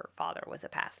that her father was a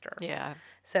pastor. Yeah.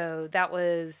 So that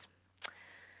was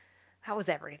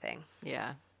everything.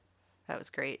 Yeah. That was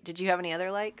great. Did you have any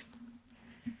other likes?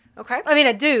 Okay. I mean,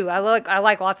 I do. I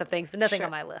like lots of things, but nothing Sure.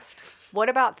 on my list. What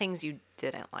about things you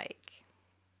didn't like?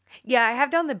 Yeah, I have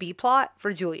done the B plot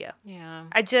for Julia. Yeah.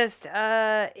 I just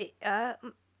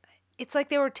it's like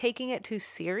they were taking it too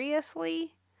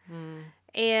seriously.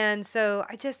 And so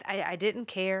I didn't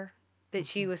care that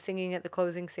she was singing at the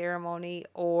closing ceremony,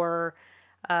 or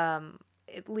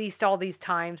at least all these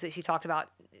times that she talked about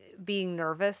being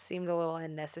nervous seemed a little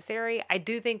unnecessary. I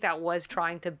do think that was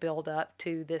trying to build up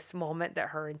to this moment that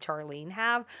her and Charlene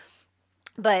have.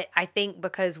 But I think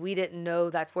because we didn't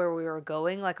know that's where we were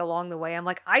going, like along the way, I'm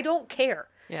like, I don't care.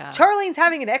 Yeah. Charlene's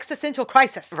having an existential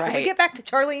crisis. Can we Right. get back to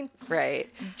Charlene? Right.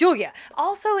 Julia.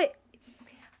 Also,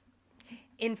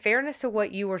 in fairness to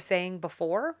what you were saying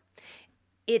before,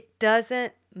 it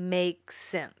doesn't make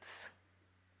sense.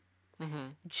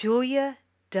 Julia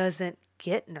doesn't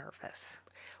get nervous.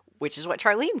 Which is what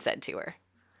Charlene said to her.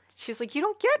 She was like, you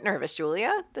don't get nervous,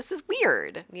 Julia. This is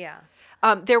weird. Yeah.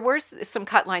 There were some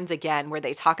cut lines again where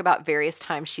they talk about various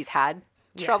times she's had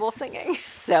trouble Yes. singing.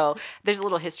 So there's a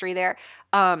little history there.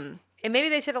 And maybe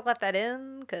they should have left that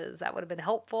in because that would have been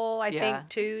helpful, I Yeah. think,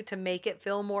 too, to make it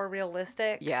feel more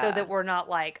realistic. Yeah. So that we're not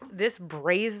like this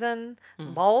brazen,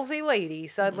 ballsy lady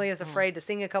suddenly is afraid to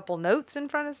sing a couple notes in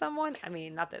front of someone. I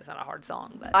mean, not that it's not a hard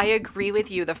song, but. I agree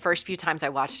with you. The first few times I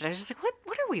watched it, I was just like, what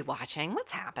are we watching?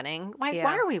 What's happening? Why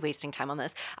are we wasting time on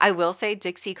this? I will say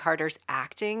Dixie Carter's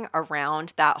acting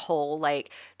around that whole, like,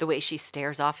 the way she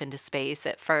stares off into space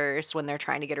at first when they're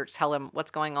trying to get her to tell him what's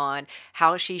going on,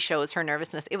 how she shows her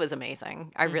nervousness. It was amazing.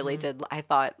 I really did. I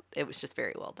thought it was just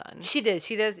very well done. She did.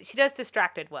 She does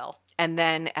distracted well. And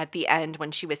then at the end,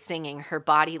 when she was singing, her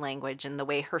body language and the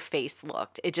way her face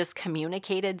looked, it just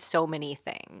communicated so many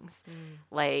things.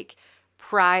 Like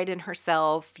pride in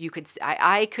herself.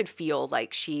 I could feel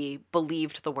like she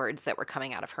believed the words that were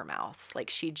coming out of her mouth. Like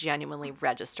she genuinely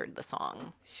registered the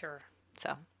song. Sure.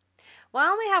 So, Well, I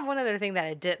only have one other thing that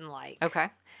I didn't like.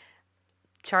 okay.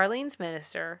 Charlene's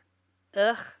minister.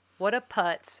 Ugh, what a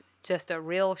putz. Just a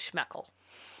real schmeckle.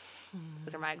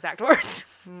 Those are my exact words.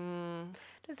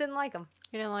 Just didn't like him.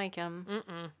 You didn't like him.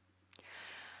 Mm-mm.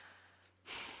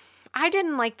 I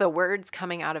didn't like the words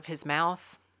coming out of his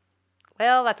mouth.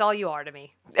 Well, that's all you are to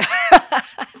me.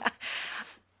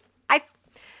 I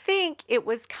think it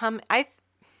was I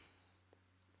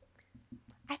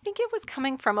think it was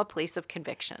coming from a place of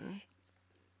conviction.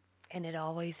 And it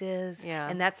always is. Yeah.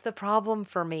 And that's the problem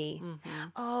for me.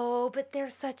 Oh, but they're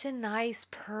such a nice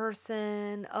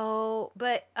person. Oh,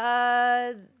 but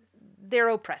they're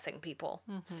oppressing people.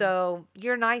 So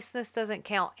your niceness doesn't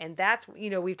count. And that's,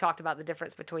 we've talked about the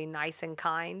difference between nice and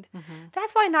kind.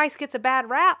 That's why nice gets a bad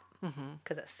rap.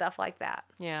 Because of stuff like that.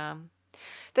 Yeah.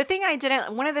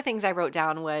 One of the things I wrote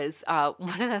down was,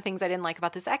 one of the things I didn't like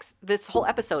about this whole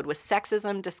episode was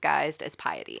sexism disguised as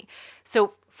piety.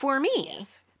 So for me,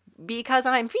 because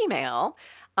I'm female,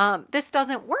 this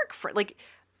doesn't work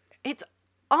it's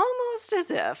almost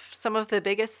as if some of the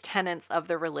biggest tenets of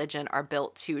the religion are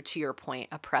built to your point,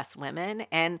 oppress women.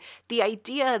 And the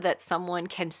idea that someone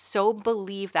can so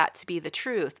believe that to be the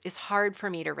truth is hard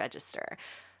for me to register.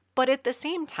 But at the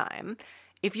same time,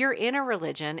 if you're in a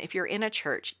religion, if you're in a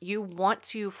church, you want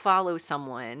to follow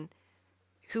someone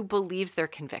who believes their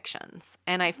convictions.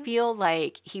 And I feel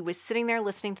like he was sitting there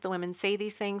listening to the women say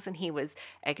these things, and he was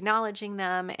acknowledging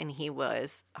them, and he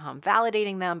was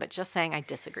validating them, but just saying, I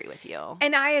disagree with you.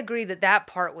 And I agree that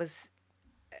part was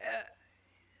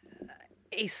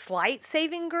a slight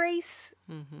saving grace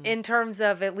in terms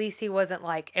of at least he wasn't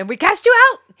like, and we cast you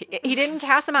out. He didn't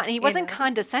cast them out, and he wasn't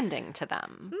condescending to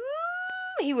them.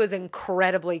 He was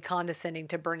incredibly condescending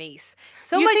to Bernice.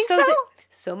 So You much think so, so?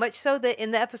 so much so that in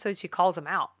the episode she calls him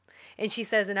out. And she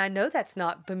says, and I know that's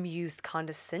not bemused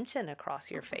condescension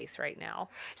across your face right now.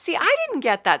 See, I didn't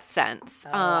get that sense.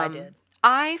 Oh, I did.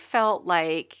 I felt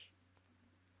like,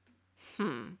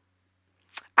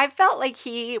 I I felt like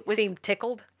he was Seemed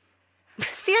tickled.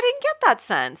 See, I didn't get that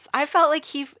sense. I felt like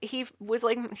he was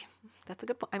like, that's a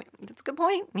good point. I mean, that's a good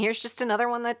point. Here's just another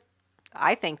one that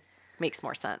I think makes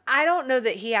more sense. I don't know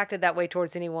that he acted that way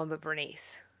towards anyone but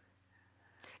Bernice.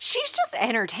 She's just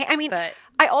entertaining. I mean, But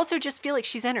I also just feel like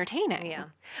she's entertaining. yeah,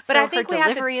 But I think her her we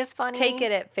delivery have to is funny. Take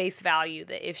it at face value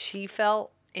that if she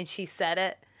felt and she said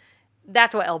it,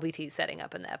 that's what LBT is setting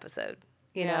up in the episode.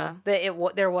 You know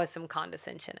that there was some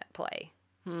condescension at play.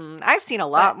 I've seen a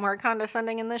lot more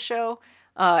condescending in this show.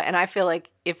 And I feel like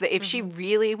if she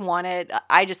really wanted,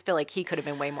 I just feel like he could have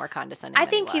been way more condescending. I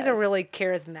think he's a really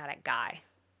charismatic guy.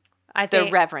 I the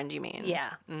think Reverend, you mean?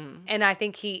 Yeah, and I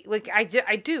think he like I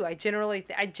genuinely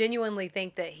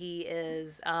think that he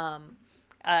is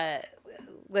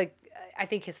like I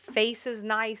think his face is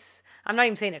nice. I'm not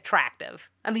even saying attractive.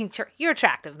 I mean, you're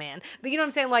attractive, man. But you know what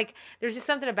I'm saying? Like, there's just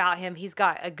something about him. He's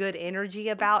got a good energy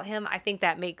about him. I think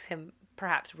that makes him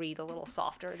perhaps read a little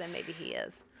softer than maybe he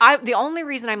is. The only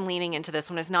reason I'm leaning into this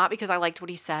one is not because I liked what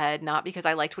he said, not because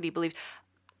I liked what he believed.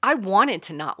 I wanted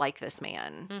to not like this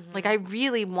man. Mm-hmm. Like, I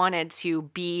really wanted to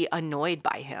be annoyed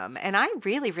by him. And I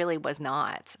really, really was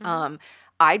not. Mm-hmm.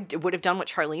 I would have done what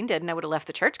Charlene did, and I would have left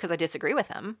the church because I disagree with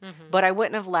him. Mm-hmm. But I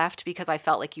wouldn't have left because I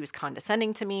felt like he was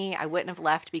condescending to me. I wouldn't have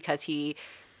left because he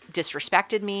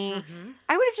disrespected me. Mm-hmm.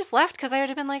 I would have just left because I would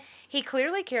have been like... He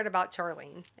clearly cared about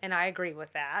Charlene, and I agree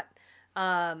with that.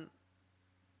 I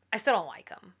still don't like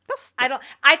him.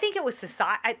 I think it was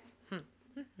society.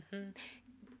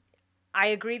 I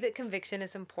agree that conviction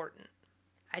is important.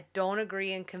 I don't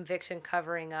agree in conviction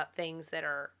covering up things that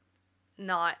are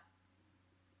not...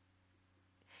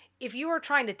 If you are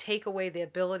trying to take away the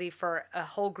ability for a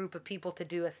whole group of people to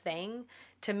do a thing,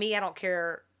 to me, I don't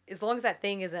care. As long as that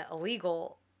thing isn't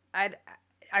illegal,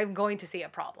 I'm going to see a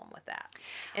problem with that.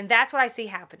 And that's what I see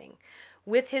happening.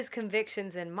 With his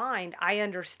convictions in mind, I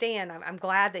understand. I'm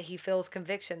glad that he feels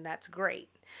conviction. That's great.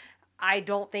 I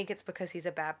don't think it's because he's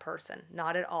a bad person.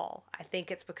 Not at all. I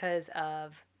think it's because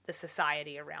of the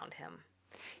society around him.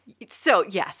 So,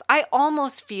 yes, I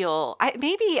almost feel,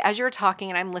 maybe as you're talking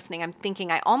and I'm listening, I'm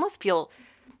thinking I almost feel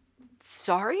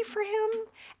sorry for him.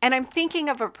 And I'm thinking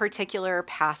of a particular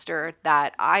pastor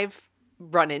that I've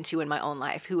run into in my own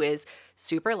life who is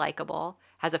super likable,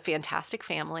 has a fantastic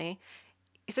family.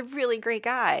 He's a really great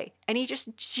guy. And he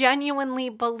just genuinely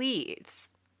believes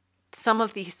some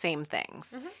of these same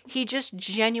things. Mm-hmm. He just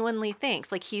genuinely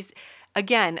thinks like he's,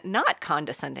 again, not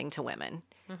condescending to women.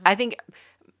 Mm-hmm. I think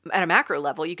at a macro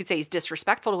level, you could say he's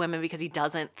disrespectful to women because he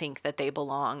doesn't think that they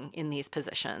belong in these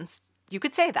positions. You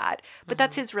could say that, but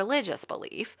that's his religious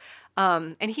belief.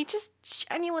 And he just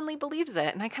genuinely believes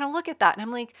it. And I kind of look at that and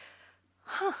I'm like,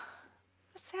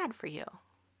 that's sad for you.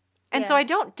 And so I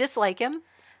don't dislike him.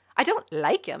 I don't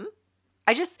like him.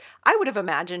 I would have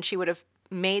imagined she would have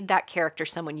made that character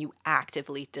someone you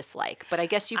actively dislike. But I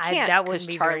guess you can't because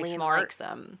Charlene likes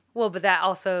him. Well, but that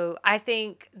also, I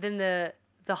think then the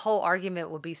whole argument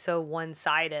would be so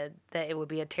one-sided that it would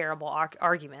be a terrible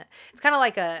argument. It's kind of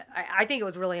like I think it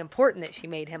was really important that she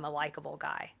made him a likable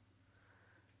guy.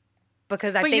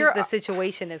 Because I think the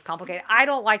situation is complicated. I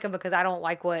don't like him because I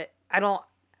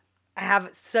have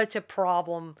such a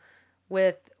problem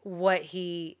with what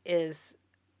he is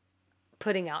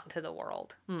putting out into the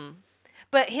world.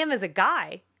 But him as a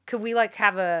guy, could we we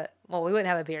wouldn't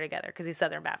have a beer together because he's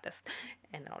Southern Baptist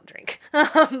and I don't drink.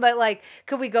 But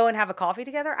could we go and have a coffee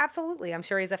together? Absolutely. I'm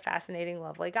sure he's a fascinating,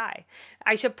 lovely guy.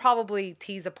 I should probably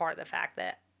tease apart the fact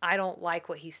that I don't like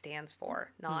what he stands for,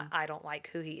 not I don't like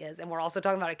who he is. And we're also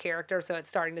talking about a character, so it's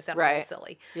starting to sound a little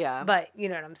silly. Yeah. But you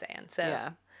know what I'm saying. So,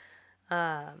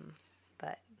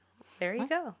 but there you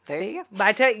go. There you go. But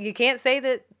I tell you, you can't say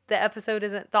that the episode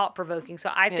isn't thought-provoking.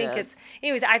 So I think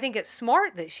I think it's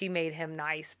smart that she made him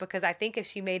nice, because I think if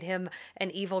she made him an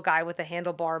evil guy with a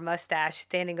handlebar mustache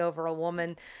standing over a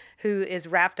woman who is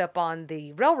wrapped up on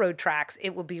the railroad tracks,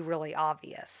 it would be really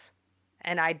obvious.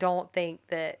 And I don't think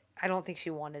she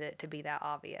wanted it to be that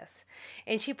obvious.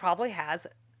 And she probably has.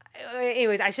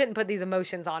 Anyways, I shouldn't put these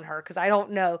emotions on her because I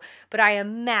don't know. But I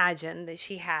imagine that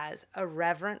she has a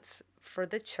reverence for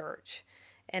the church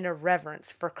and a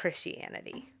reverence for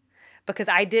Christianity. Because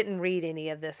I didn't read any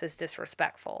of this as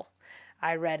disrespectful.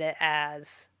 I read it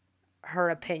as her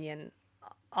opinion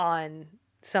on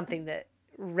something that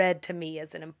read to me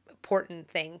as an important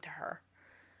thing to her.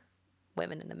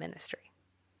 Women in the ministry.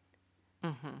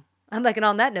 Mm-hmm. I'm like, and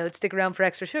on that note, stick around for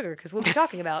extra sugar because we'll be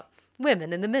talking about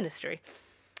women in the ministry.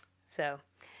 So,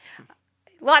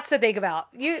 lots to think about.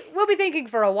 We'll be thinking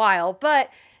for a while, but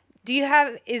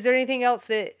is there anything else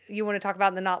that you want to talk about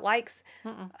in the not likes?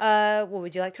 What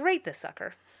would you like to rate this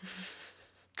sucker?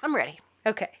 I'm ready.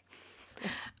 Okay.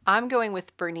 I'm going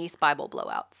with Bernice Bible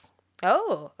blowouts.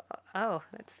 Oh,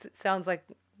 that sounds like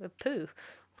a poo.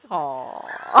 Oh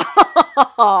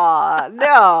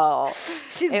no!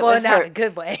 She's blowing out in a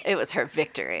good way. It was her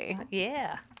victory.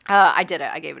 Yeah. I did it.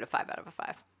 I gave it a 5 out of a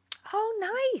 5.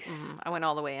 Oh, nice. I went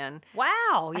all the way in.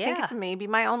 Wow. I Yeah. think it's maybe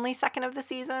my only second of the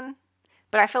season,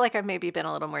 but I feel like I've maybe been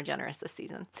a little more generous this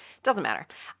season. Doesn't matter.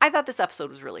 I thought this episode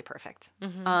was really perfect.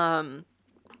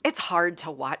 It's hard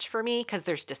to watch for me because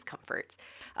there's discomfort.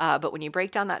 But when you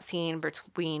break down that scene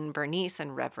between Bernice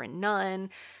and Reverend Nunn,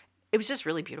 it was just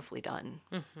really beautifully done.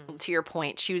 To your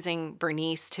point, choosing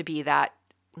Bernice to be that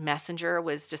messenger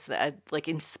was just a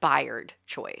inspired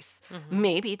choice.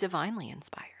 Maybe divinely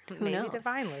inspired. Who Maybe knows?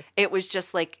 divinely. It was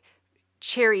just like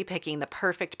cherry picking the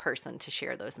perfect person to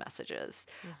share those messages.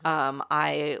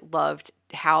 I loved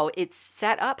how it's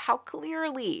set up, how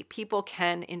clearly people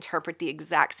can interpret the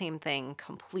exact same thing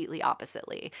completely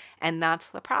oppositely. And that's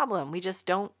the problem. We just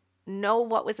don't know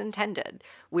what was intended.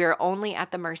 We're only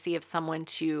at the mercy of someone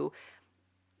to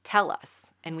tell us.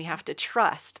 And we have to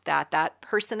trust that that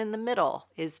person in the middle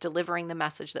is delivering the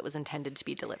message that was intended to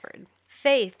be delivered.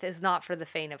 Faith is not for the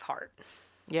faint of heart.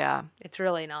 Yeah. It's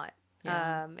really not.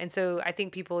 Yeah. And so I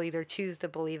think people either choose to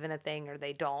believe in a thing or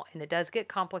they don't. And it does get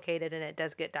complicated and it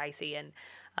does get dicey. And,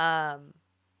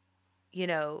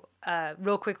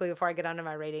 real quickly before I get onto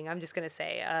my rating, I'm just going to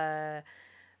say,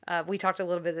 we talked a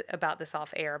little bit about this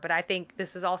off air, but I think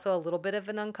this is also a little bit of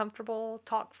an uncomfortable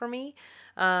talk for me.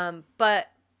 Let's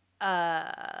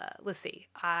see.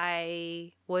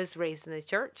 I was raised in the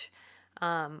church.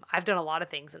 I've done a lot of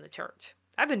things in the church.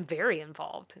 I've been very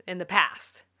involved in the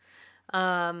past.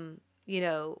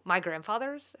 My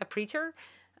grandfather's a preacher.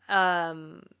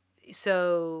 This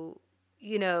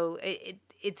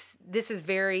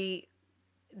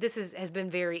has been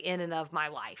very in and of my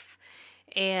life.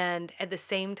 And at the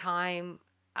same time,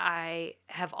 I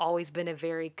have always been a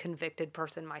very convicted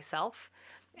person myself.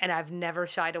 And I've never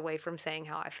shied away from saying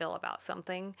how I feel about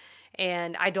something.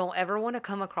 And I don't ever want to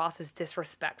come across as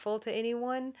disrespectful to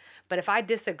anyone. But if I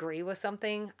disagree with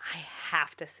something, I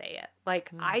have to say it.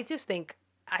 I just think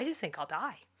I'll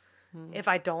die if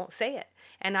I don't say it.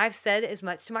 And I've said as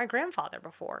much to my grandfather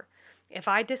before. If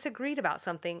I disagreed about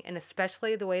something, and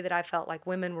especially the way that I felt like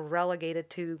women were relegated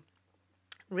to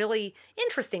really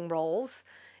interesting roles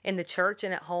in the church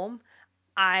and at home,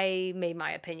 I made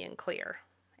my opinion clear.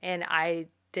 And I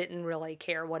didn't really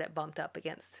care what it bumped up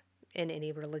against in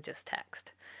any religious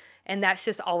text. And that's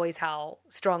just always how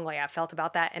strongly I felt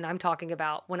about that. And I'm talking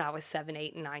about when I was 7,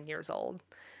 8, and 9 years old.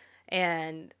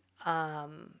 And but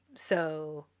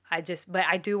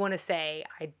I do want to say,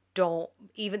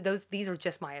 these are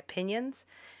just my opinions.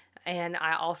 And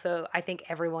I think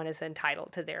everyone is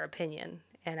entitled to their opinion.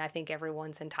 And I think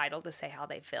everyone's entitled to say how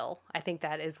they feel. I think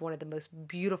that is one of the most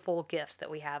beautiful gifts that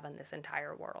we have in this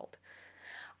entire world.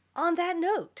 On that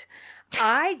note,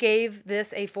 I gave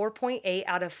this a 4.8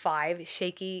 out of 5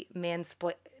 shaky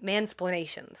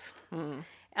mansplanations.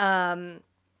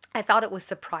 I thought it was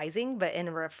surprising, but in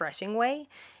a refreshing way.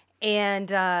 And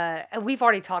we've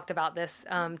already talked about this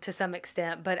to some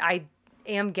extent, but I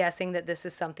am guessing that this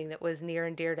is something that was near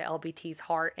and dear to LBT's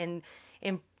heart. And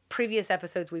in previous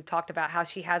episodes, we've talked about how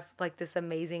she has this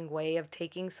amazing way of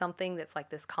taking something that's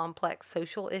this complex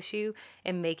social issue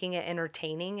and making it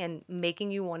entertaining and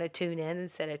making you want to tune in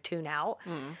instead of tune out.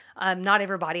 Not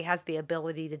everybody has the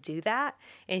ability to do that,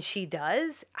 and she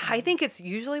does. I think it's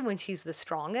usually when she's the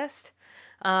strongest.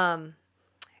 Except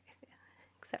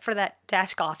for that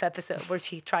Dashkoff episode where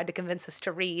she tried to convince us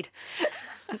to read.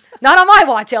 Not on my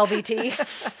watch, LBT.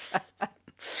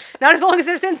 Not as long as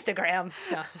there's Instagram.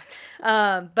 No.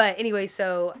 But anyway,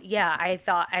 so yeah, I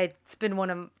thought it's been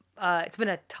it's been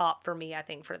a top for me, I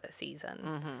think, for the season.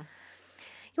 You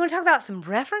want to talk about some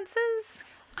references?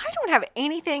 I don't have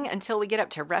anything until we get up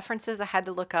to references I had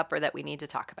to look up or that we need to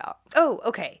talk about. Oh,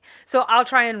 okay. So I'll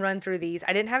try and run through these.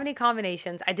 I didn't have any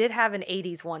combinations. I did have an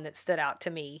 80s one that stood out to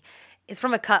me. It's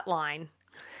from a cut line.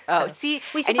 Oh, So see,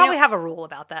 we should probably have a rule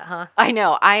about that, huh? I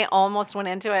know. I almost went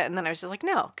into it, and then I was just like,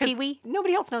 no. Pee-wee?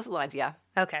 Nobody else knows the lines, yeah.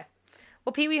 Okay.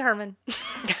 Well, Pee Wee Herman.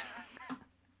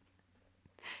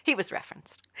 He was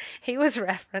referenced. He was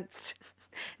referenced.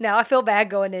 Now, I feel bad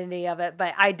going into any of it,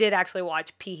 but I did actually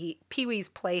watch Pee-wee's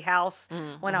Playhouse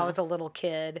when I was a little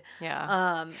kid.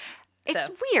 Yeah. It's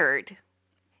weird.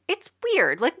 It's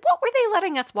weird. What were they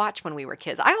letting us watch when we were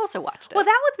kids? I also watched it. Well,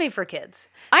 that was made for kids.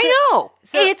 I know.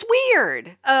 It's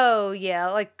weird. Oh, yeah.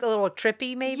 A little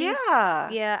trippy, maybe? Yeah.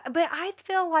 Yeah. But I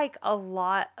feel like a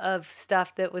lot of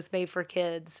stuff that was made for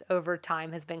kids over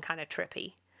time has been kind of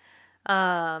trippy.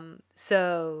 Pee-wee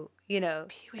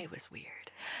was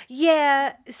weird.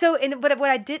 Yeah. So, but what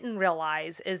I didn't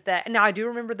realize is that now I do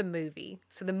remember the movie.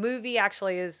 So the movie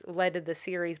actually is led to the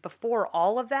series. Before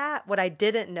all of that, what I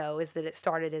didn't know is that it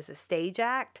started as a stage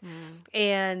act,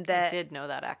 and I that. did know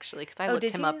that actually because I Oh, looked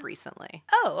did him up you? recently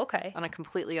Oh, okay. on a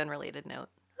completely unrelated note.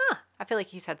 Huh. I feel like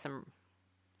he's hit some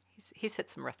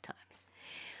rough times.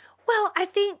 Well, I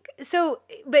think so,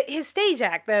 but his stage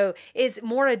act though is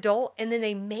more adult, and then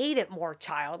they made it more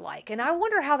childlike, and I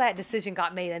wonder how that decision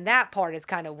got made, and that part is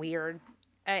kind of weird,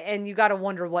 and you got to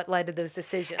wonder what led to those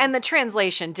decisions. And the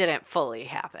translation didn't fully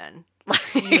happen. Like,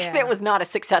 Yeah. it was not a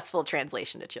successful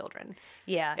translation to children.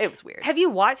 Yeah, It was weird. Have you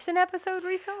watched an episode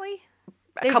recently?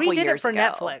 A They couple redid years it for ago.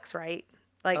 Netflix, right?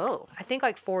 Like, Oh. I think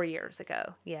like 4 years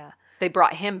ago. Yeah, They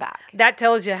brought him back. that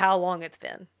tells you how long it's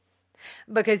been,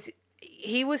 because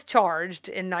he was charged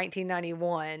in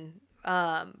 1991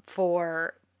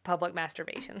 for public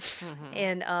masturbation.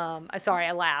 And sorry,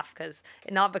 I laugh because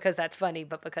not because that's funny,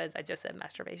 but because I just said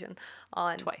masturbation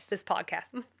on Twice. this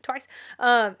podcast twice.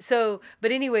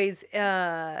 But anyways,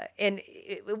 and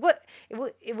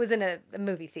it was in a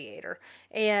movie theater,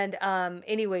 and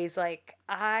anyways, like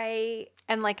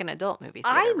And like an adult movie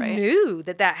theater, I right? knew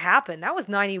that happened. That was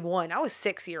 91. I was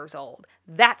 6 years old.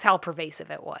 That's how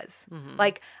pervasive it was.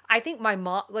 Like, I think my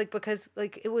mom, like, because,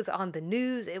 like, it was on the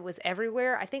news, it was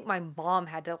everywhere. I think my mom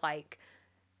had to, like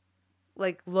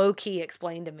low key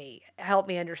explain to me, help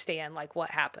me understand, like, what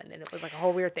happened. And it was, like, a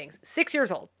whole weird thing. 6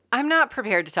 years old. I'm not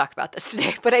prepared to talk about this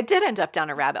today, but I did end up down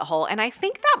a rabbit hole. And I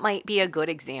think that might be a good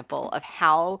example of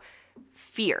how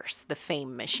fierce the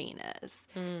Fame machine is.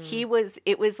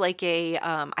 It was like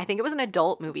I think it was an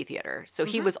adult movie theater. So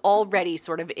he was already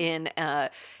sort of in,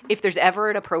 if there's ever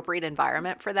an appropriate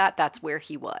environment for that, that's where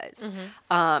he was.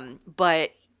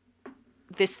 But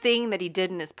this thing that he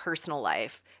did in his personal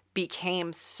life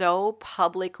became so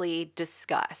publicly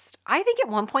discussed. I think at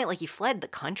one point, like, he fled the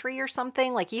country or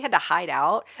something. Like, he had to hide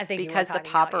out I think he because was the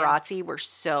hiding out, yeah. paparazzi were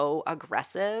so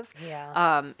aggressive.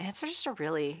 Yeah. And it's just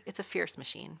it's a fierce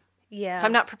machine. Yeah. So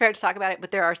I'm not prepared to talk about it,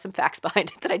 but there are some facts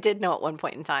behind it that I did know at one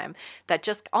point in time that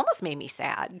just almost made me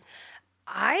sad.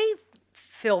 I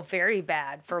feel very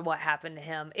bad for what happened to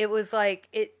him. It was like,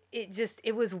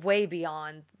 it was way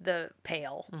beyond the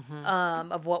pale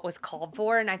of what was called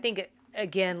for. And I think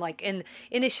again, like in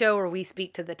a show where we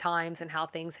speak to the times and how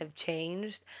things have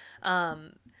changed,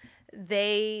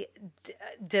 they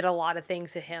did a lot of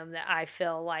things to him that I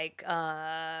feel like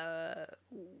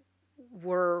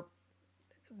were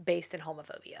based in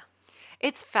homophobia.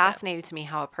 It's fascinating to me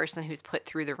how a person who's put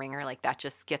through the ringer like that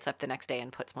just gets up the next day and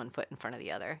puts one foot in front of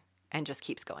the other and just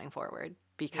keeps going forward.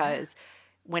 Because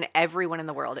when everyone in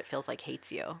the world, it feels like,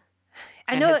 hates you.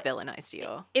 I and know has villainized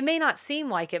you. It may not seem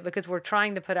like it because we're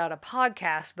trying to put out a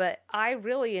podcast, but I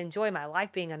really enjoy my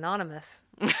life being anonymous.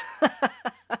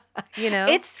 You know?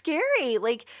 It's scary.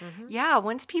 Like, yeah,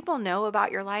 once people know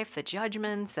about your life, the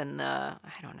judgments and I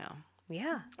don't know.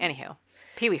 Yeah. Anywho,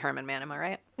 Pee Wee Herman, man, am I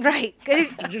right? Right.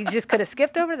 You just could have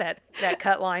skipped over that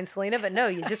cut line, Selena, but no,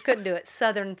 you just couldn't do it.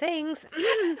 Southern things.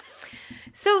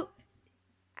 So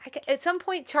at some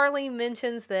point, Charlie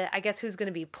mentions that I guess who's going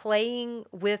to be playing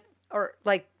with, or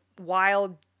like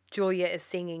while Julia is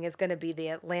singing, is going to be the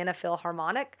Atlanta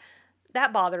Philharmonic.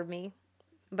 That bothered me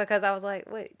because I was like,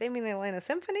 wait, they mean the Atlanta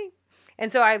Symphony? And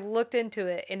so I looked into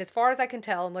it, and as far as I can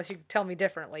tell, unless you tell me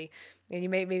differently, and you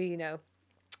maybe you know,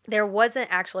 there wasn't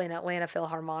actually an Atlanta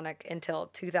Philharmonic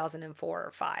until 2004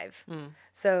 or 5.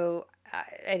 So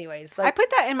anyways. I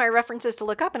put that in my references to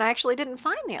look up, and I actually didn't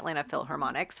find the Atlanta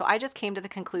Philharmonic. So I just came to the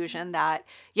conclusion that,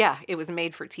 yeah, it was a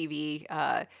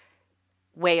made-for-TV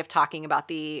way of talking about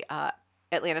the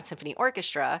Atlanta Symphony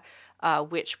Orchestra,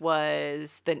 which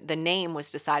was, the name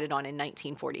was decided on in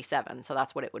 1947. So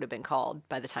that's what it would have been called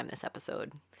by the time this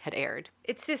episode had aired.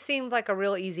 It just seemed like a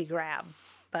real easy grab.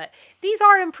 But these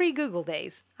are in pre-Google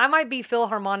days. I might be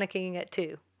Philharmonicking it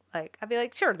too. Like, I'd be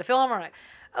like, sure, the Philharmonic.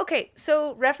 Okay,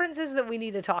 so references that we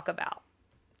need to talk about.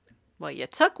 Well, you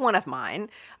took one of mine.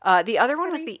 The other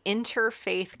one was the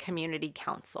Interfaith Community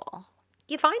Council.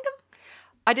 You find them?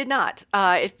 I did not.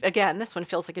 Again, this one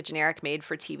feels like a generic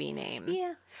made-for-TV name.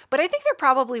 Yeah. But I think there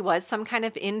probably was some kind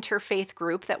of interfaith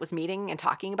group that was meeting and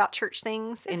talking about church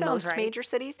things in most major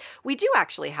cities. We do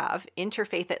actually have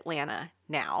Interfaith Atlanta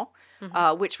now,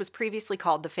 which was previously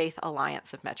called the Faith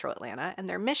Alliance of Metro Atlanta. And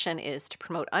their mission is to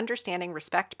promote understanding,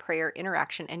 respect, prayer,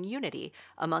 interaction, and unity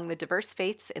among the diverse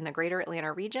faiths in the greater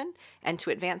Atlanta region, and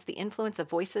to advance the influence of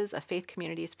voices of faith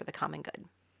communities for the common good.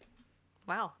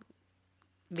 Wow.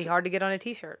 Be hard to get on a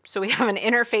t-shirt. So we do have an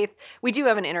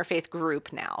interfaith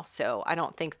group now. So I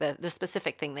don't think the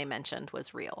specific thing they mentioned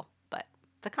was real, but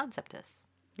the concept is.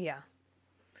 Yeah.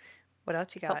 What else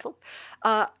you got? Helpful.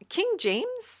 King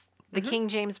James, the King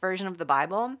James version of the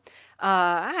Bible.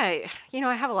 I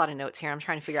have a lot of notes here. I'm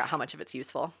trying to figure out how much of it's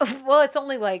useful. Well, it's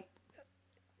only like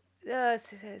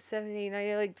 70,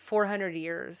 90, like 400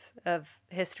 years of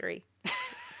history.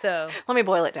 So Let me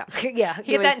boil it down. yeah,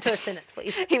 get that into a sentence,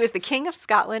 please. He was the King of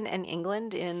Scotland and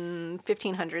England in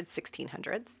 1500s,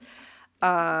 1600s.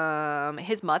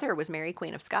 His mother was Mary,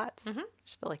 Queen of Scots, which I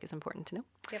feel like is important to know.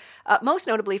 Yep. Most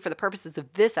notably, for the purposes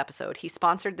of this episode, he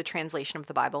sponsored the translation of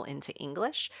the Bible into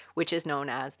English, which is known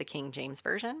as the King James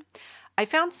Version. I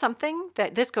found something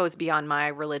that this goes beyond my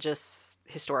religious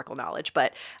historical knowledge,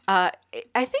 but I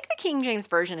think the King James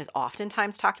Version is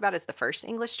oftentimes talked about as the first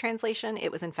English translation.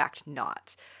 It was in fact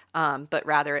not, but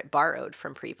rather it borrowed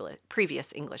from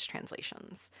previous English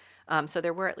translations. So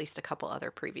there were at least a couple other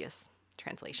previous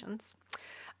translations.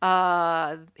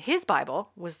 His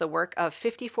Bible was the work of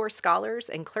 54 scholars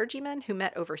and clergymen who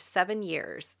met over 7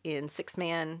 years in 6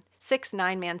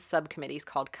 9-man subcommittees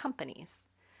called companies.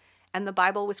 And the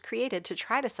Bible was created to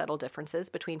try to settle differences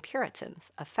between Puritans,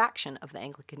 a faction of the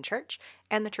Anglican Church,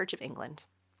 and the Church of England.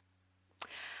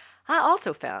 I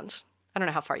also found, I don't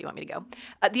know how far you want me to go.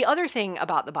 The other thing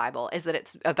about the Bible is that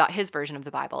it's about his version of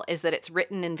the Bible is that it's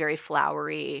written in very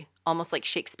flowery, almost like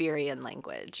Shakespearean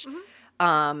language.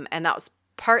 And that was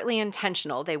partly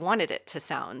intentional. They wanted it to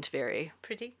sound very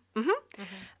Pretty.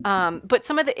 but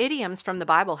some of the idioms from the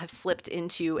Bible have slipped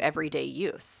into everyday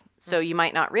use. So you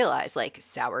might not realize, like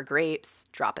sour grapes,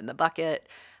 drop in the bucket,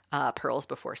 pearls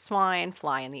before swine,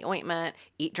 fly in the ointment,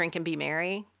 eat, drink, and be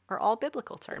merry are all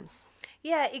biblical terms.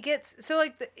 Yeah, it gets so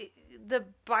like the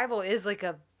Bible is like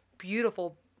a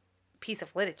beautiful piece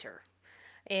of literature,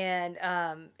 and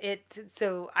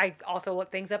so I also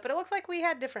looked things up, but it looks like we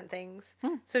had different things.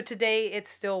 So today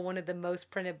it's still one of the most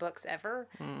printed books ever.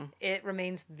 It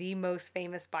remains the most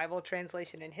famous Bible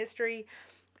translation in history,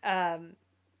 and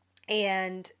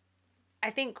I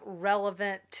think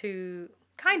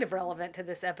kind of relevant to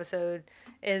this episode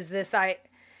is this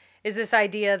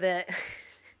idea that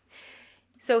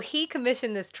so he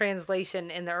commissioned this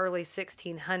translation in the early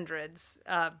 1600s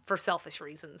for selfish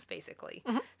reasons, basically.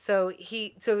 So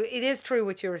it is true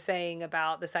what you were saying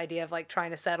about this idea of like trying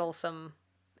to settle some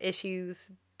issues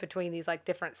between these like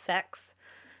different sects.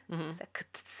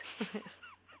 It's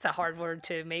a hard word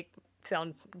to make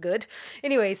sound good.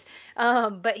 Anyways,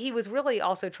 but he was really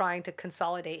also trying to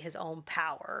consolidate his own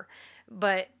power.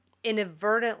 But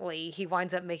inadvertently, he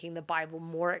winds up making the Bible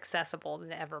more accessible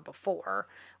than ever before,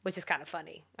 which is kind of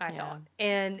funny, I thought.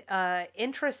 And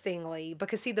interestingly,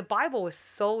 because see, the Bible was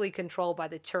solely controlled by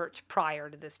the church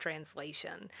prior to this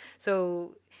translation.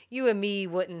 So you and me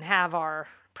wouldn't have our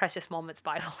Precious Moments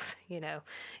Bibles,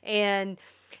 and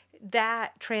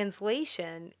that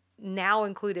translation now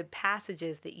included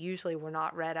passages that usually were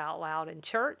not read out loud in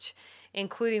church,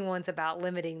 including ones about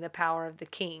limiting the power of the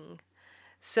king.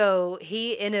 So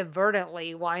he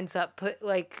inadvertently winds up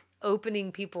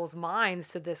opening people's minds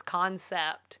to this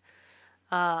concept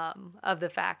of the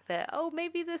fact that,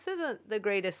 maybe this isn't the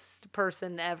greatest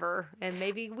person ever, and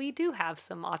maybe we do have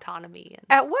some autonomy.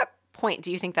 At what point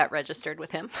do you think that registered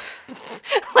with him?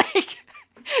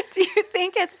 Do you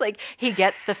think it's like he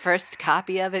gets the first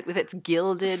copy of it with its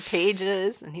gilded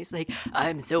pages and he's like,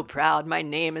 I'm so proud my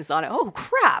name is on it. Oh,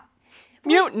 crap.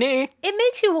 Mutiny. It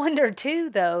makes you wonder, too,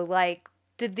 though, like,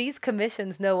 did these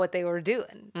commissions know what they were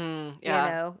doing?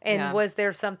 And was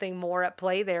there something more at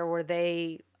play there? Were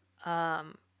they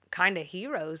kind of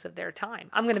heroes of their time?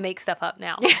 I'm going to make stuff up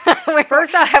now.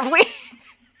 First off, have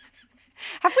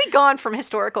we gone from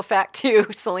historical fact to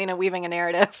Selena weaving a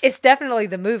narrative? It's definitely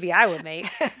the movie I would make.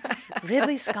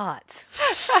 Ridley Scott's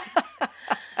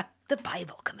The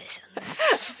Bible Commissions.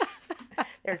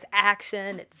 There's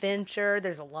action, adventure.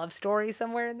 There's a love story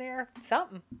somewhere in there.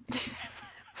 Something.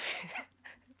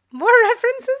 More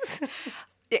references?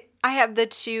 I have the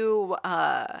two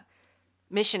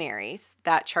missionaries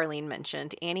that Charlene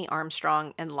mentioned, Annie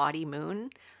Armstrong and Lottie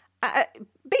Moon.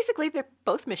 Basically, they're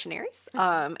both missionaries.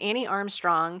 Annie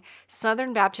Armstrong,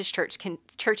 Southern Baptist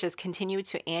churches continue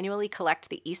to annually collect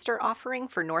the Easter offering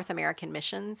for North American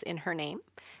missions in her name,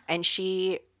 and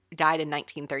she died in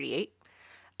 1938.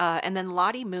 And then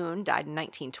Lottie Moon died in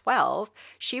 1912.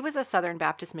 She was a Southern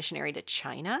Baptist missionary to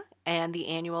China, and the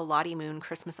annual Lottie Moon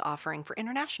Christmas offering for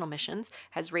international missions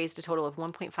has raised a total of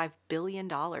 $1.5 billion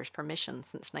for missions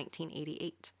since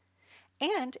 1988.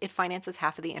 And it finances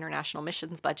half of the international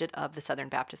missions budget of the Southern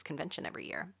Baptist Convention every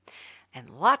year.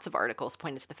 And lots of articles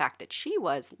pointed to the fact that she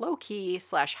was low-key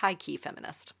 / high-key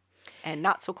feminist and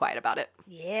not so quiet about it.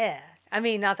 Yeah. I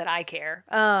mean, not that I care.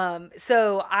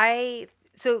 So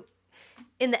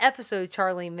in the episode,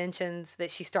 Charlie mentions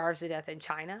that she starves to death in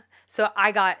China. So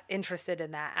I got interested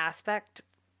in that aspect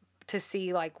to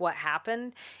see like what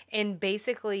happened. And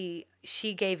basically,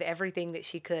 she gave everything that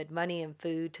she could, money and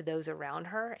food, to those around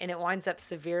her. And it winds up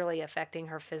severely affecting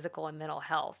her physical and mental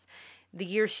health. The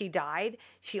year she died,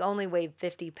 she only weighed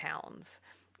 50 pounds.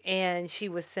 And she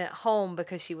was sent home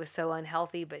because she was so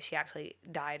unhealthy, but she actually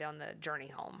died on the journey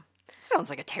home.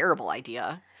 Sounds like a terrible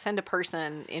idea. Send a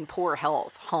person in poor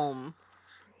health home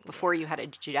before you had a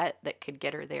jet that could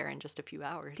get her there in just a few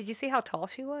hours. Did you see how tall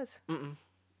she was? Mm-mm.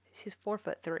 She's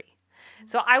 4'3".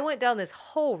 So I went down this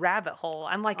whole rabbit hole.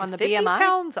 I'm like, On is the 50 BMI?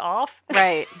 pounds off?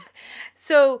 Right.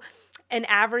 So an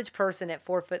average person at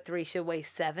 4'3" should weigh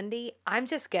 70. I'm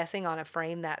just guessing on a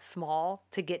frame that small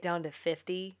to get down to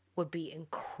 50 would be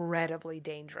incredibly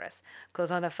dangerous. Because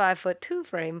on a 5'2"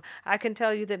 frame, I can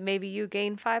tell you that maybe you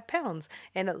gain 5 pounds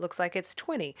and it looks like it's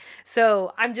 20.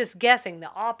 So I'm just guessing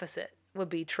the opposite would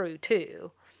be true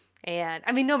too. And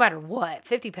I mean, no matter what,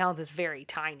 50 pounds is very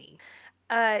tiny.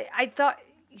 I thought,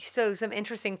 so some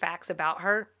interesting facts about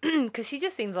her, because she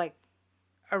just seems like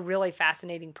a really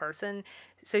fascinating person.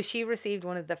 So she received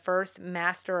one of the first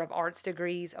Master of Arts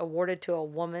degrees awarded to a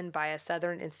woman by a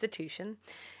Southern institution.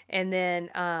 And then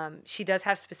she does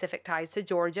have specific ties to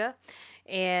Georgia.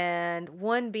 And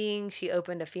one being she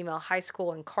opened a female high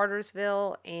school in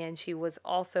Cartersville, and she was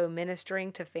also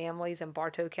ministering to families in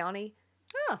Bartow County.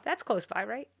 Oh, that's close by,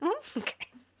 right? Mm-hmm. Okay.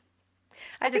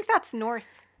 I think that's north.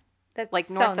 That Like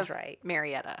north of right.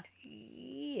 Marietta.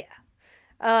 Yeah.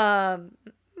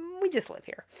 We just live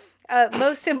here.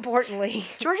 Most importantly,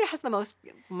 Georgia has the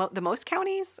most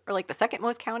counties, or like the second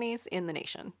most counties in the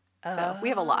nation. So we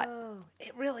have a lot.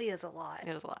 It really is a lot. It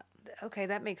is a lot. Okay,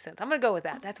 that makes sense. I'm going to go with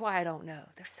that. That's why I don't know.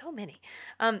 There's so many.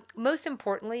 Most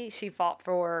importantly, she fought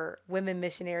for women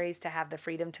missionaries to have the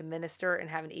freedom to minister and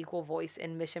have an equal voice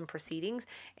in mission proceedings.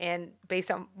 And based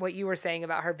on what you were saying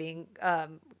about her being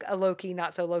a low-key,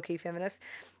 not so low-key feminist,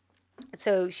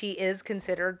 so she is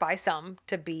considered by some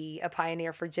to be a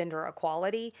pioneer for gender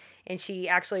equality. And she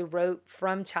actually wrote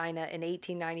from China in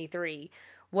 1893,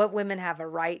 "What women have a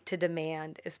right to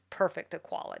demand is perfect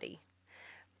equality."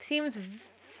 Seems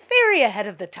very ahead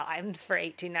of the times for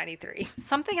 1893.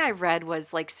 Something I read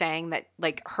was like saying that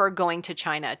like her going to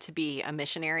China to be a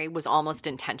missionary was almost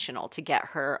intentional to get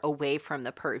her away from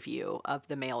the purview of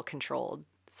the male-controlled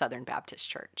Southern Baptist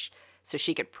Church. So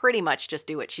she could pretty much just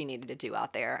do what she needed to do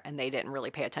out there, and they didn't really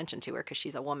pay attention to her because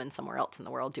she's a woman somewhere else in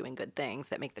the world doing good things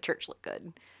that make the church look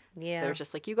good. Yeah. So they're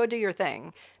just like, you go do your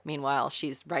thing. Meanwhile,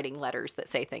 she's writing letters that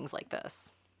say things like this.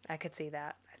 I could see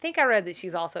that. I think I read that she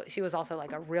was also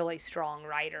like a really strong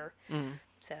writer. Mm.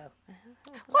 So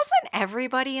wasn't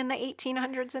everybody in the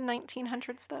 1800s and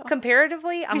 1900s though?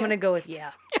 Comparatively, I'm going to go with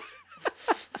yeah.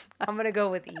 I'm going to go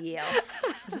with yes.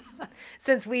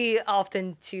 Since we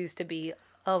often choose to be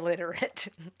illiterate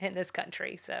in this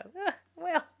country. So,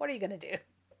 well, what are you going to do?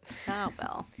 Oh,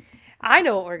 well. I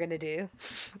know what we're going to do.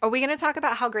 Are we going to talk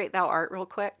about How Great Thou Art real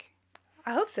quick?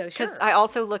 I hope so, sure. Because I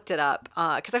also looked it up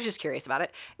because I was just curious about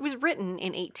it. It was written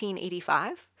in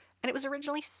 1885, and it was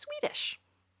originally Swedish.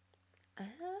 Oh.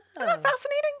 Isn't that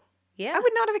fascinating? Yeah. I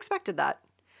would not have expected that.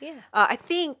 Yeah. I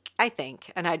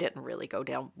think, and I didn't really go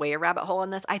down way a rabbit hole on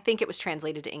this, I think it was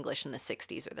translated to English in the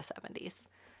 60s or the 70s.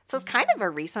 So it's kind of a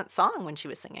recent song when she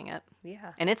was singing it.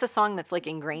 Yeah. And it's a song that's like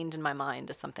ingrained in my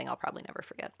mind as something I'll probably never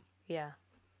forget. Yeah.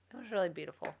 It was really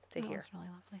beautiful to hear. It was really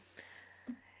lovely.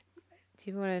 Do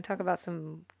you want to talk about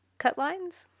some cut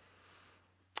lines?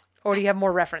 Or do you have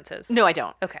more references? No, I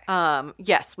don't. Okay.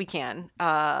 Yes, we can.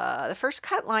 The first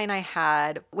cut line I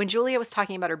had, when Julia was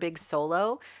talking about her big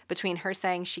solo, between her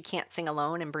saying she can't sing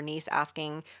alone and Bernice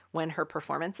asking when her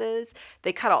performance is,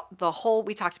 they cut out the whole,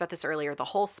 we talked about this earlier, the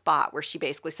whole spot where she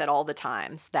basically said all the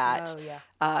times that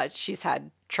she's had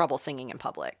trouble singing in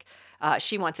public.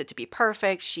 She wants it to be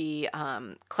perfect. She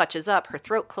clutches up. Her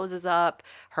throat closes up.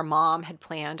 Her mom had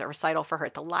planned a recital for her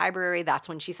at the library. That's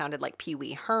when she sounded like Pee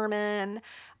Wee Herman.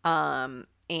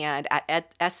 And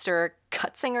at Esther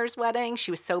Cutsinger's wedding, she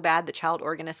was so bad the child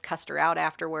organist cussed her out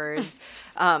afterwards.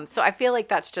 So I feel like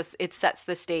that's just, it sets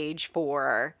the stage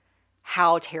for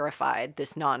how terrified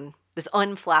this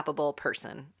unflappable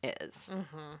person is.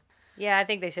 Mm-hmm. Yeah, I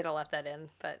think they should have left that in,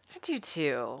 but I do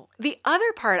too. The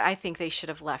other part I think they should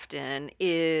have left in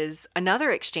is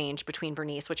another exchange between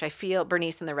Bernice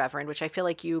and the Reverend, which I feel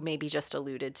like you maybe just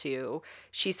alluded to.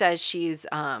 She says she's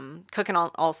cooking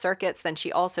all circuits. Then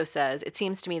she also says, it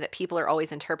seems to me that people are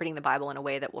always interpreting the Bible in a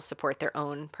way that will support their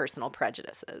own personal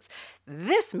prejudices.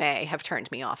 This may have turned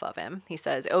me off of him. He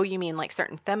says, oh, you mean like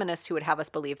certain feminists who would have us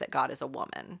believe that God is a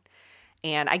woman?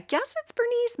 And I guess it's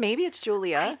Bernice. Maybe it's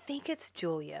Julia. I think it's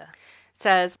Julia.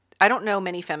 says, I don't know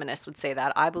many feminists would say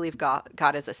that. I believe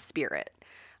God is a spirit.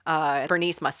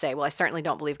 Bernice must say, well, I certainly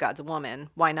don't believe God's a woman.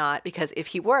 Why not? Because if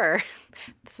he were,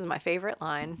 this is my favorite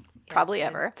line, probably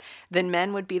ever, then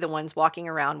men would be the ones walking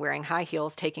around wearing high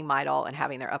heels, taking Midol, and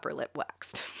having their upper lip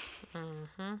waxed.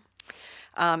 Mm-hmm.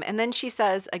 And then she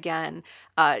says again,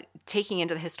 taking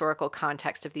into the historical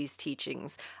context of these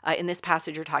teachings, in this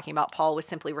passage you're talking about, Paul was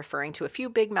simply referring to a few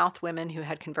big-mouthed women who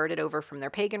had converted over from their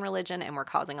pagan religion and were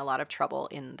causing a lot of trouble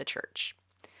in the church.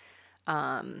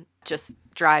 Just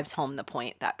drives home the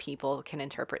point that people can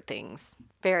interpret things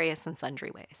various and sundry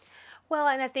ways. Well,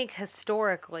 and I think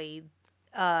historically,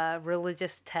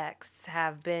 religious texts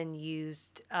have been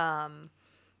used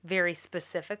very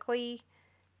specifically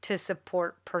to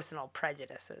support personal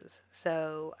prejudices.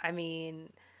 So, I mean,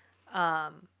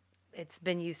 it's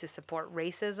been used to support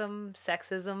racism,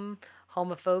 sexism,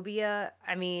 homophobia.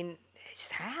 I mean, it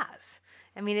just has.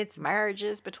 I mean, it's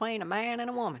marriages between a man and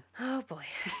a woman. Oh boy.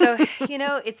 So,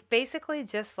 it's basically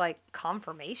just like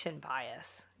confirmation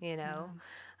bias, and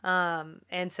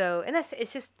it's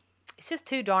just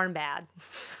too darn bad.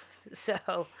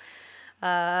 So,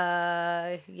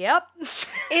 yep.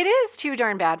 It is too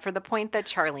darn bad for the point that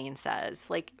Charlene says.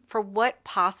 Like, for what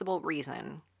possible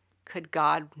reason could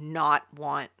God not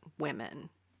want women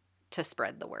to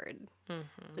spread the word?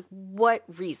 Mm-hmm. Like, what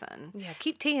reason? Yeah,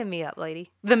 keep teeing me up,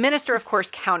 lady. The minister, of course,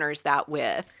 counters that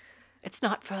with, it's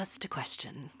not for us to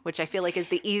question, which I feel like is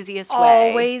the easiest way.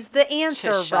 Always the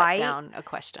answer, to shut right? down a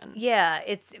question. Yeah,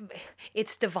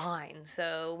 it's divine,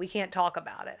 so we can't talk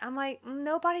about it. I'm like,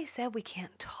 nobody said we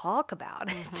can't talk about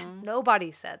it. Mm-hmm.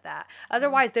 Nobody said that.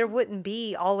 Otherwise, there wouldn't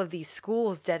be all of these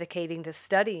schools dedicating to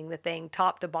studying the thing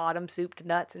top to bottom, soup to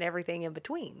nuts, and everything in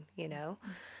between,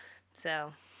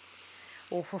 So...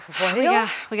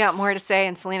 we got more to say,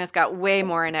 and Selena's got way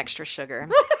more in extra sugar.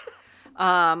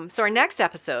 So our next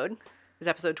episode is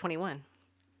episode 21,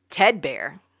 Ted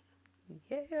Bear.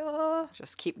 Yeah.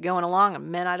 Just keep going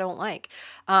along, men I don't like.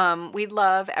 We'd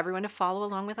love everyone to follow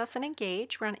along with us and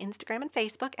engage. We're on Instagram and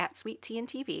Facebook at Sweet Tea and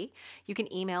TV. You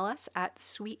can email us at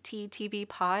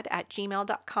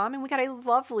sweetteatvpod@gmail.com. And we got a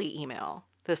lovely email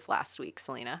this last week,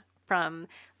 Selena, from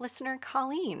listener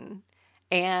Colleen.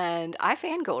 And I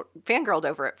fangirled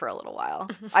over it for a little while.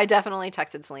 I definitely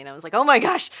texted Selena. I was like, oh my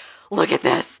gosh, look at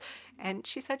this. And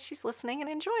she said she's listening and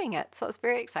enjoying it. So it's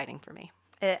very exciting for me.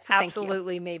 It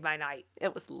absolutely made my night.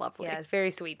 It was lovely. Yeah, it's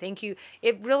very sweet. Thank you.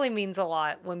 It really means a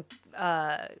lot when,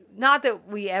 not that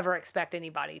we ever expect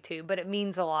anybody to, but it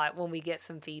means a lot when we get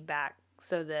some feedback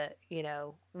so that,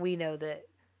 we know that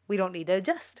we don't need to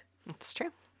adjust. It's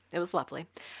true. It was lovely.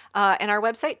 And our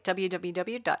website,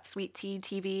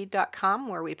 www.sweetteatv.com,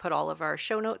 where we put all of our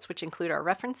show notes, which include our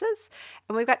references.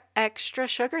 And we've got extra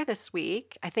sugar this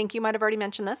week. I think you might have already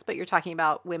mentioned this, but you're talking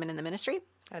about women in the ministry.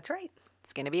 That's right.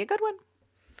 It's going to be a good one.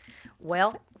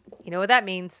 Well, you know what that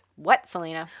means. What,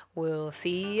 Selena? We'll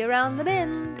see you around the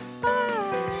bend. Bye.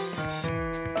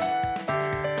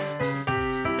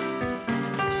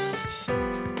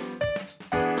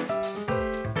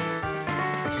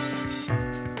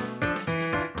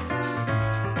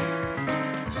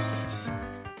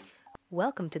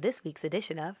 Welcome to this week's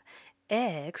edition of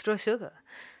Extra Sugar.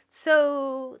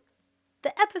 So,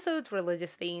 the episode's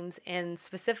religious themes, and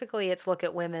specifically its look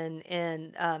at women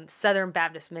in Southern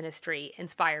Baptist ministry,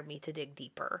 inspired me to dig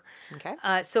deeper. Okay.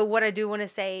 So what I do want to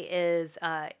say is,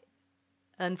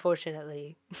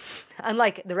 unfortunately,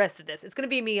 unlike the rest of this, it's going to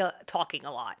be me talking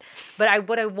a lot. But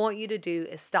what I want you to do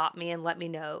is stop me and let me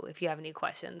know if you have any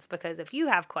questions. Because if you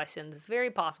have questions, it's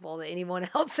very possible that anyone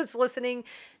else that's listening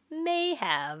may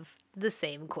have the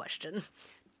same question.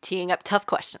 Teeing up tough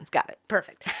questions. Got it.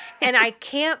 Perfect. And I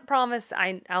can't promise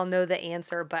I'll know the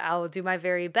answer, but I'll do my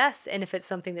very best. And if it's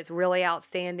something that's really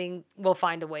outstanding, we'll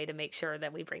find a way to make sure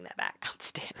that we bring that back.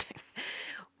 Outstanding.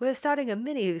 We're starting a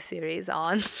mini-series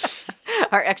on...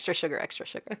 Our extra sugar.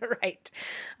 Right.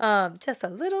 Just a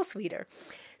little sweeter.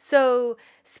 So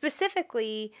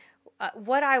specifically,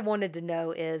 what I wanted to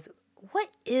know is, what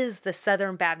is the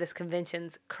Southern Baptist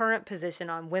Convention's current position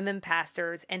on women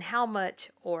pastors, and how much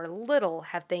or little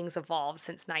have things evolved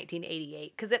since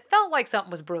 1988? Because it felt like something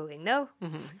was brewing, no?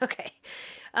 Mm-hmm. Okay.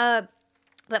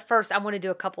 But first, I want to do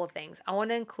a couple of things. I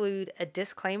want to include a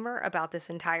disclaimer about this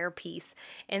entire piece,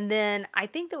 and then I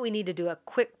think that we need to do a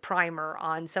quick primer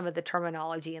on some of the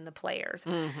terminology and the players.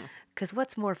 Because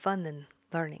what's more fun than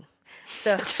learning?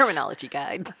 So Terminology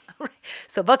guide.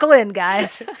 So buckle in,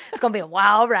 guys. It's going to be a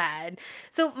wild ride.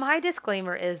 So my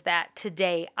disclaimer is that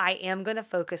today I am going to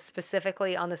focus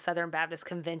specifically on the Southern Baptist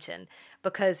Convention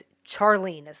because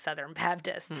Charlene is Southern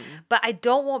Baptist. But I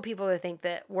don't want people to think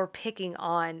that we're picking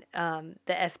on the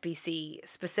SBC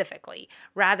specifically.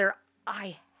 Rather,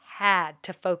 I had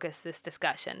to focus this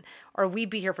discussion or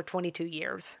we'd be here for 22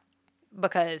 years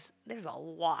because there's a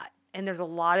lot. And there's a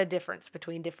lot of difference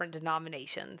between different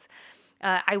denominations.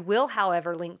 I will,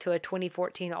 however, link to a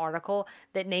 2014 article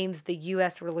that names the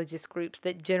U.S. religious groups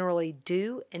that generally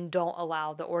do and don't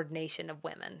allow the ordination of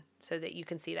women so that you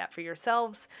can see that for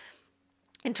yourselves.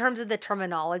 In terms of the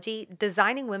terminology,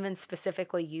 Designing Women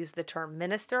specifically used the term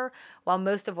minister, while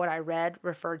most of what I read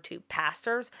referred to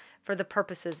pastors. For the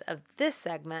purposes of this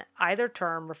segment, either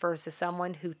term refers to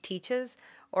someone who teaches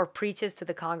or preaches to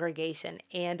the congregation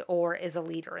and or is a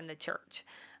leader in the church.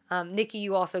 Nikki,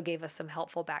 you also gave us some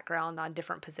helpful background on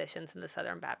different positions in the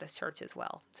Southern Baptist Church as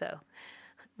well. So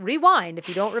rewind if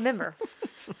you don't remember.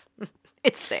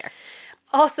 It's there.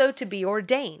 Also, to be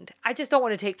ordained. I just don't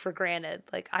want to take for granted.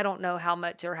 Like, I don't know how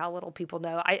much or how little people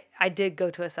know. I did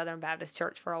go to a Southern Baptist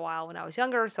church for a while when I was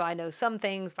younger, so I know some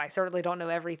things, but I certainly don't know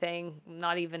everything.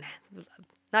 Not even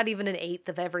an eighth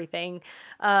of everything.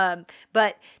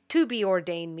 But to be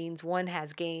ordained means one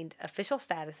has gained official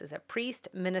status as a priest,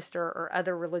 minister, or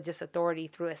other religious authority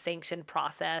through a sanctioned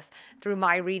process. Through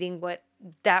my reading, what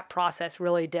that process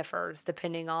really differs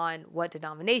depending on what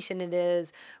denomination it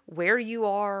is, where you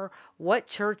are, what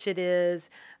church it is,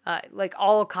 like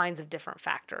all kinds of different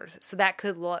factors. So that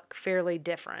could look fairly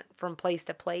different from place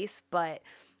to place, but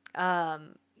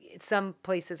some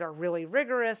places are really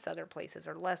rigorous, other places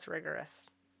are less rigorous.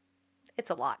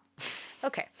 It's a lot.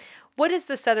 Okay. What is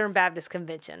the Southern Baptist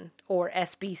Convention, or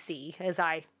SBC, as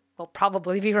I will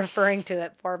probably be referring to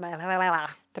it for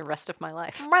The rest of my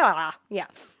life. Yeah.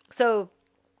 So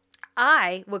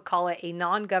I would call it a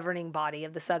non-governing body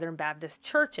of the Southern Baptist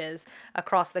churches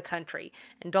across the country.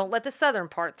 And don't let the Southern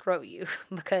part throw you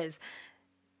because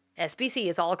SBC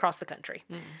is all across the country.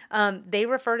 They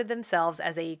refer to themselves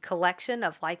as a collection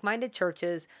of like-minded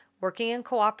churches working in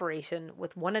cooperation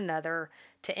with one another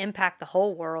to impact the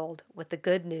whole world with the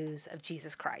good news of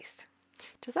Jesus Christ.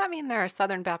 Does that mean there are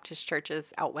Southern Baptist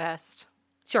churches out west?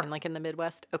 Sure. And like in the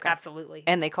Midwest? Okay. Absolutely.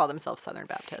 And they call themselves Southern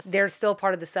Baptist? They're still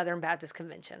part of the Southern Baptist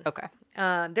Convention. Okay.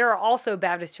 There are also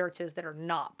Baptist churches that are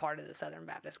not part of the Southern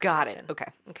Baptist Convention. Got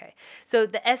it. Okay. So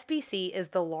the SBC is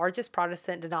the largest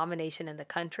Protestant denomination in the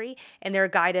country, and they're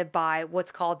guided by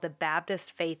what's called the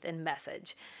Baptist Faith and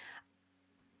Message.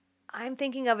 I'm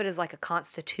thinking of it as like a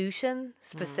constitution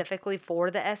specifically for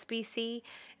the SBC.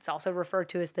 It's also referred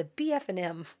to as the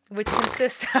BF&M, which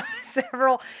consists of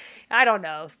several, I don't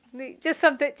know, just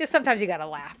sometimes you got to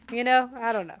laugh, you know?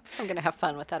 I don't know. I'm going to have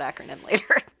fun with that acronym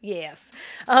later. Yes.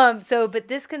 But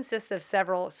this consists of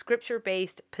several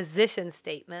scripture-based position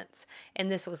statements,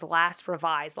 and this was last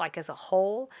revised, like as a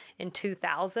whole, in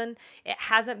 2000. It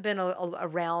hasn't been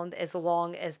around as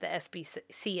long as the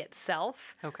SBC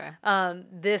itself. Okay.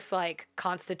 This, like,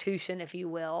 constitution, if you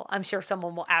will. I'm sure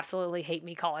someone will absolutely hate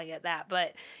me calling it that,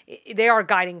 but they are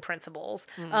guiding principles.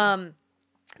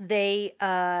 They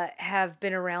have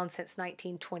been around since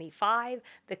 1925.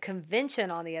 The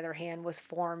convention, on the other hand, was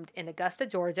formed in Augusta,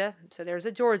 Georgia. So there's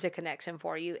a Georgia connection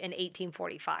for you in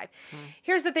 1845.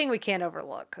 Here's the thing we can't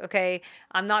overlook, okay?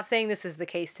 I'm not saying this is the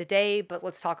case today, but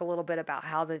let's talk a little bit about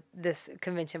how this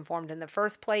convention formed in the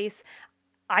first place.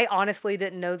 I honestly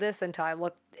didn't know this until I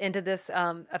looked into this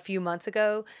a few months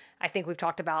ago. I think we've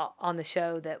talked about on the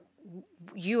show that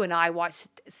you and I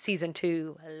watched season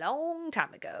 2 a long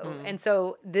time ago. And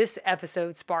so this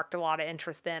episode sparked a lot of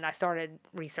interest then. I started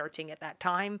researching at that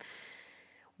time.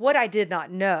 What I did not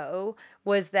know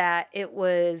was that it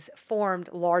was formed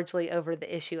largely over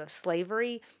the issue of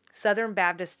slavery. Southern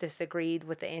Baptists disagreed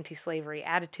with the anti-slavery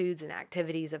attitudes and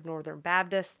activities of Northern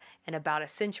Baptists, and about a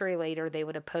century later, they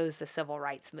would oppose the civil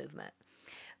rights movement.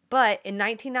 But in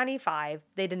 1995,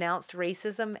 they denounced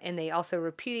racism, and they also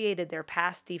repudiated their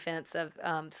past defense of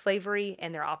slavery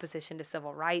and their opposition to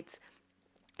civil rights.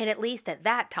 And at least at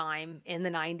that time, in the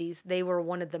 90s, they were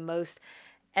one of the most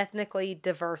ethnically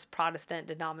diverse Protestant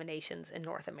denominations in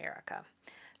North America.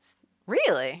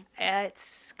 Really?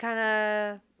 It's kind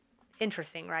of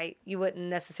interesting, right? You wouldn't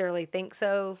necessarily think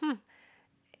so. I'm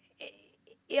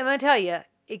going to tell you,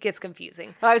 it gets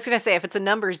confusing. Well, I was going to say, if it's a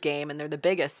numbers game and they're the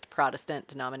biggest Protestant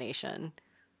denomination,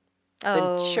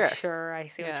 then sure. I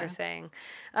see what you're saying.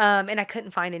 And I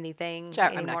couldn't find anything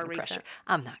more recent.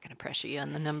 I'm not going to pressure you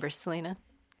on the numbers, Selena.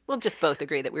 We'll just both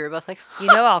agree that we were both like, You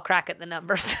know I'll crack at the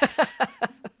numbers.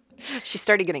 She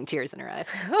started getting tears in her eyes.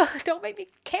 Don't make me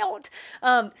count.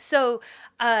 So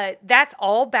that's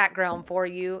all background for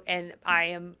you, and I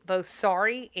am both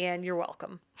sorry and you're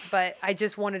welcome. But I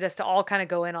just wanted us to all kind of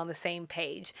go in on the same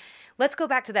page. Let's go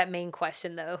back to that main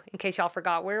question, though, in case y'all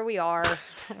forgot where we are,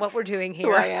 what we're doing here.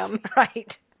 Who I am.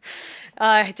 Right.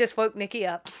 I just woke Nikki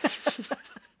up.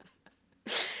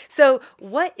 So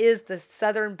what is the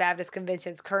Southern Baptist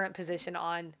Convention's current position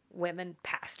on women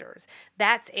pastors?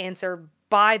 That's answered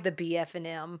by the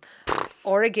BF&M,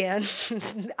 or again,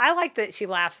 I like that she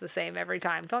laughs the same every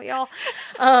time, don't y'all?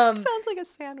 Sounds like a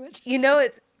sandwich. You know,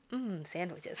 it's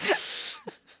sandwiches.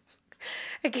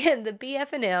 Again, the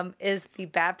BF&M is the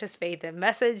Baptist Faith and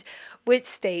Message, which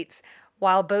states,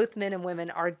 while both men and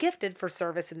women are gifted for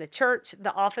service in the church,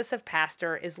 the office of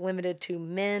pastor is limited to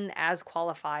men as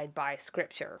qualified by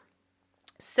Scripture.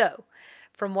 So,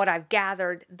 from what I've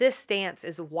gathered, this stance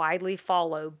is widely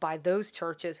followed by those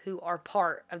churches who are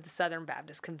part of the Southern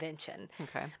Baptist Convention.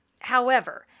 Okay.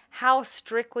 However, how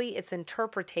strictly it's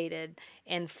interpreted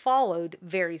and followed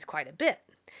varies quite a bit.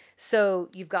 So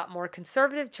you've got more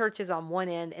conservative churches on one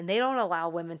end, and they don't allow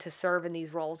women to serve in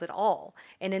these roles at all.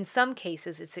 And in some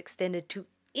cases, it's extended to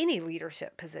any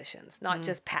leadership positions, not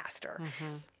just pastor.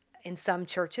 Mm-hmm. In some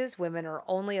churches, women are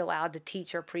only allowed to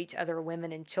teach or preach other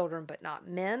women and children, but not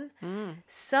men.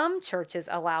 Some churches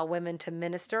allow women to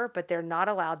minister, but they're not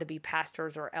allowed to be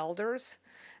pastors or elders.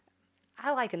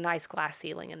 I like a nice glass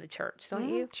ceiling in the church, don't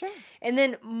you? Sure. And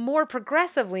then more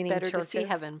progressive leaning Better churches. to see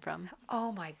heaven from.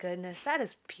 Oh my goodness, that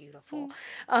is beautiful.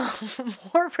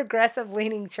 More progressive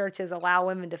leaning churches allow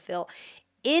women to fill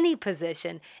any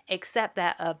position except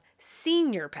that of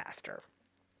senior pastor.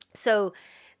 So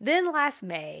then last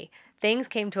May, things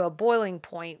came to a boiling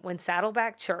point when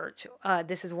Saddleback Church,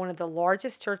 this is one of the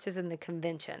largest churches in the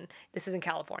convention. This is in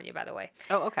California, by the way.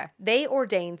 Oh, okay. They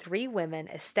ordained 3 women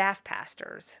as staff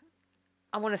pastors.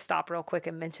 I want to stop real quick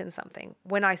and mention something.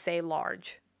 When I say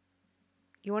large,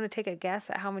 you want to take a guess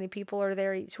at how many people are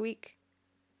there each week?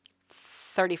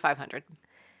 3,500.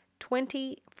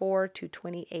 24 to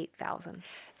 28,000.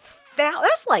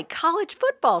 That's like college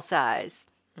football size.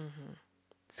 Mm-hmm.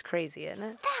 It's crazy, isn't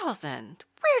it? 1,000.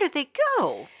 Where did they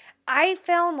go? I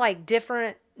found like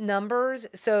different numbers.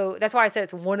 So that's why I said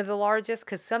it's one of the largest,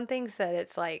 because some things said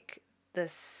it's like the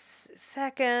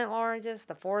second largest,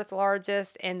 the fourth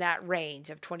largest, in that range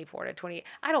of 24 to 28.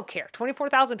 I don't care.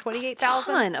 24,000,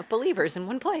 28,000. A ton of believers in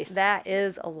one place. That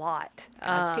is a lot.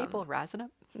 God's people rising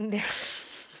up. And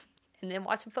then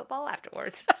watching football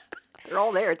afterwards. They're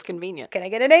all there. It's convenient. Can I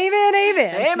get an amen?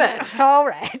 Amen. Amen. All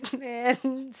right.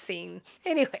 And scene.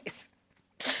 Anyways.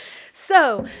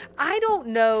 So I don't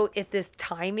know if this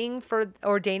timing for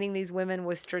ordaining these women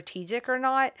was strategic or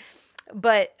not,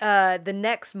 but the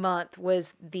next month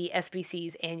was the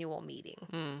SBC's annual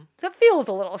meeting. So it feels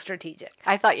a little strategic.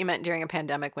 I thought you meant during a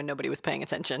pandemic when nobody was paying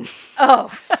attention.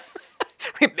 Oh.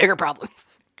 We have bigger problems.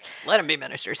 Let them be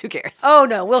ministers. Who cares? Oh,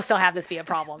 no. We'll still have this be a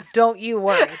problem. Don't you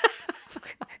worry.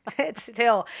 It's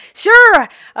still, sure,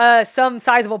 some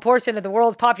sizable portion of the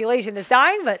world's population is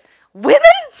dying, but women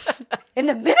in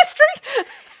the ministry?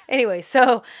 Anyway,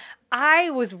 so I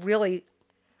was really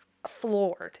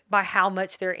floored by how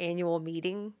much their annual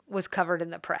meeting was covered in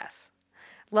the press.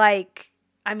 Like,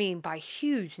 I mean, by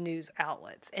huge news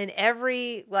outlets and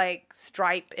every, like,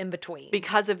 stripe in between.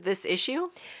 Because of this issue?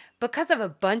 Because of a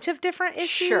bunch of different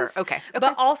issues. Sure, okay.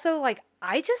 But also, like,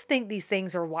 I just think these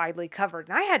things are widely covered.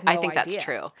 And I had no idea. I think that's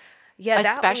true. Yeah,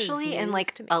 especially in,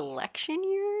 like, to me. election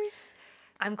years.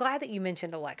 I'm glad that you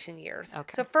mentioned election years.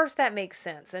 Okay. So first, that makes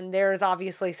sense. And there's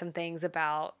obviously some things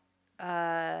about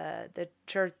the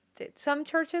church. Some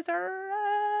churches are,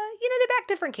 they back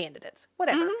different candidates.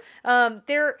 Whatever.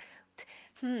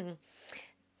 Mm-hmm.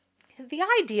 The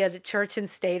idea that church and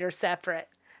state are separate,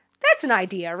 that's an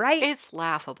idea, right? It's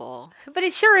laughable. But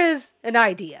it sure is an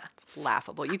idea. It's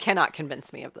laughable. You cannot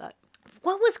convince me of that.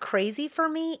 What was crazy for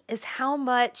me is how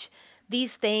much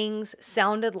these things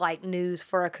sounded like news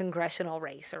for a congressional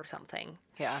race or something.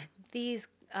 Yeah. These,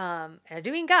 and I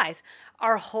do mean guys,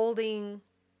 are holding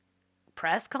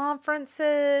press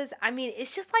conferences. I mean, it's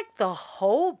just like the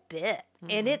whole bit.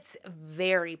 And it's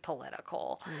very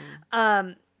political.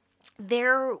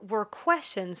 There were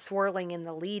questions swirling in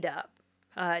the lead up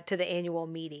to the annual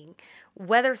meeting,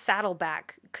 whether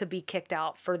Saddleback could be kicked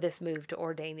out for this move to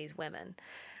ordain these women.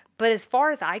 But as far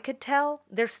as I could tell,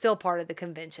 they're still part of the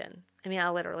convention. I mean, I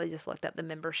literally just looked up the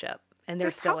membership, and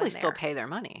they're still in there. Probably still pay their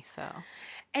money, so.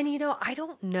 And, I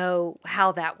don't know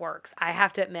how that works. I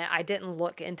have to admit, I didn't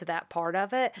look into that part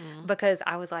of it because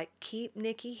I was like, keep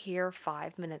Nikki here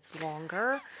 5 minutes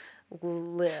longer.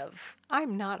 Live.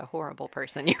 I'm not a horrible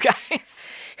person, you guys.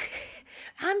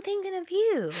 I'm thinking of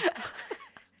you.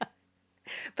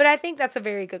 But I think that's a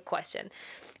very good question.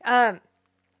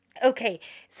 Okay,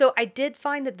 so I did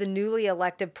find that the newly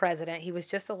elected president, he was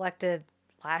just elected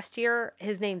last year.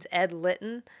 His name's Ed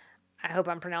Litton. I hope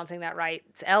I'm pronouncing that right.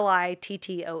 It's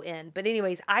Litton. But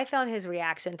anyways, I found his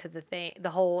reaction to the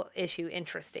whole issue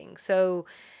interesting. So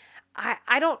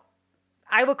I don't.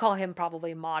 I would call him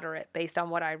probably moderate based on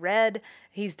what I read.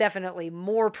 He's definitely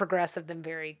more progressive than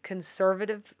very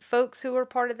conservative folks who are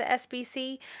part of the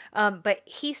SBC. But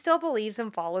he still believes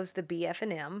and follows the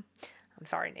BF&M. I'm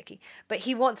sorry, Nikki. But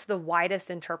he wants the widest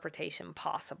interpretation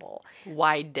possible.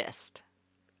 Widest.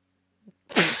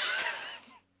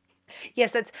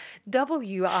 Yes, that's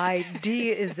WID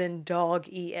is in dog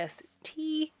EST.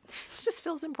 It just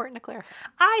feels important to clarify.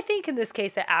 I think in this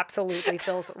case it absolutely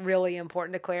feels really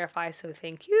important to clarify, so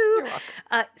thank you. You're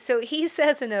welcome. So he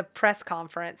says in a press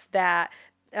conference that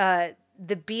the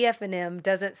BF&M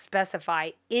doesn't specify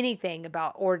anything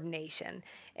about ordination,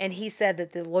 and he said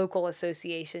that the local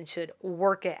association should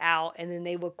work it out, and then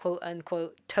they would quote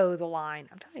unquote toe the line.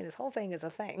 I'm telling you, this whole thing is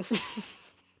a thing.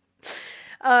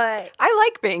 I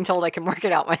like being told I can work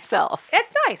it out myself.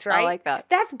 That's nice, right? I like that.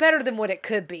 That's better than what it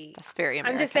could be. That's very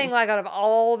American. I'm just saying, like, out of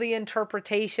all the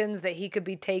interpretations that he could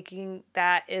be taking,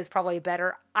 that is probably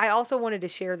better. I also wanted to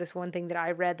share this one thing that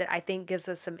I read that I think gives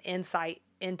us some insight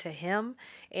into him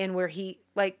and where he,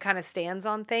 like, kind of stands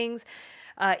on things.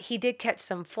 He did catch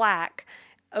some flack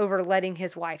over letting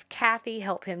his wife, Kathy,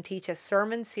 help him teach a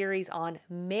sermon series on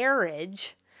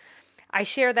marriage. I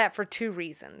share that for two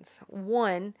reasons.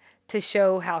 One, to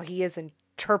show how he is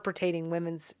interpreting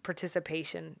women's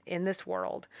participation in this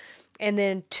world. And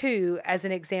then two, as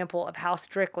an example of how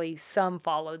strictly some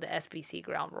follow the SBC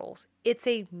ground rules. It's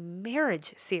a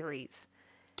marriage series.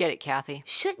 Get it, Kathy.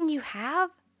 Shouldn't you have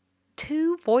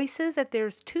two voices if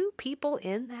there's two people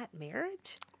in that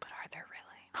marriage? But are there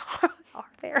really? Are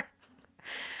there?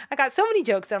 I got so many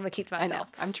jokes that I'm going to keep to myself. I know.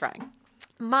 I'm trying.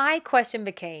 My question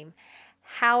became,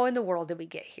 how in the world did we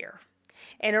get here?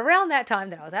 And around that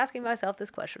time that I was asking myself this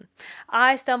question,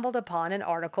 I stumbled upon an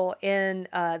article in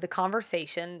The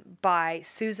Conversation by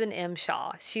Susan M.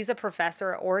 Shaw. She's a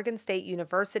professor at Oregon State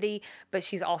University, but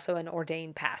she's also an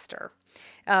ordained pastor.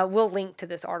 We'll link to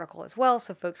this article as well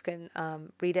so folks can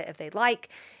read it if they'd like.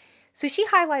 So she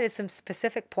highlighted some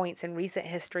specific points in recent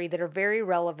history that are very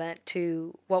relevant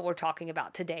to what we're talking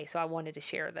about today, so I wanted to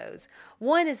share those.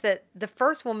 One is that the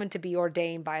first woman to be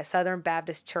ordained by a Southern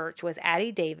Baptist church was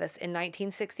Addie Davis in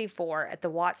 1964 at the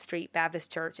Watt Street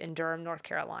Baptist Church in Durham, North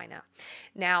Carolina.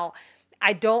 Now,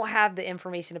 I don't have the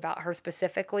information about her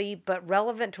specifically, but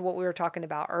relevant to what we were talking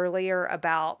about earlier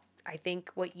about, I think,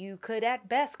 what you could at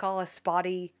best call a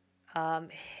spotty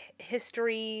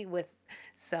history with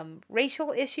some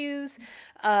racial issues,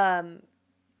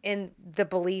 in the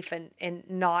belief in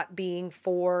not being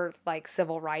for like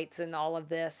civil rights and all of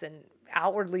this and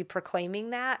outwardly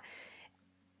proclaiming that.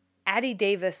 Addie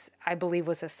Davis, I believe,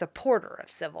 was a supporter of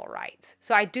civil rights.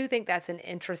 So I do think that's an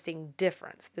interesting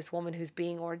difference. This woman who's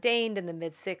being ordained in the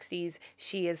mid-60s,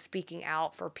 she is speaking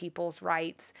out for people's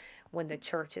rights when the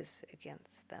church is against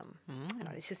them. I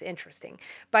know, it's just interesting.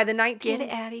 By the Get it,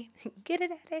 Addie. Get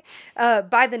it, Addie.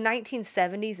 By the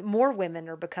 1970s, more women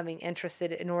are becoming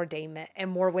interested in ordainment,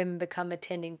 and more women began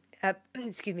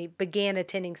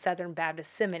attending Southern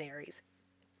Baptist seminaries.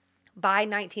 By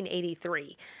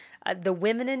 1983, the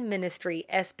Women in Ministry,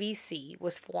 SBC,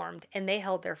 was formed, and they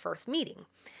held their first meeting.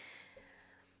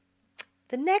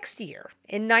 The next year,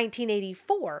 in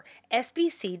 1984,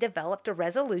 SBC developed a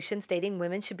resolution stating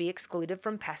women should be excluded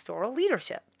from pastoral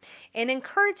leadership and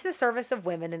encouraged the service of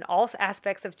women in all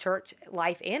aspects of church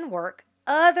life and work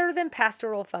other than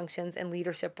pastoral functions and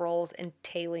leadership roles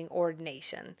entailing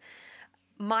ordination.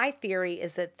 My theory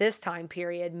is that this time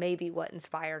period may be what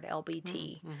inspired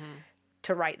LBT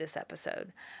to write this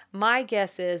episode. My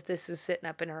guess is this is sitting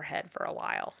up in her head for a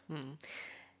while.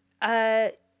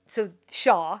 So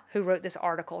Shaw, who wrote this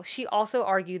article, she also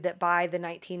argued that by the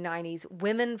 1990s,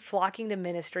 women flocking to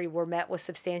ministry were met with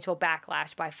substantial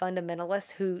backlash by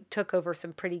fundamentalists who took over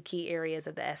some pretty key areas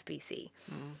of the SBC.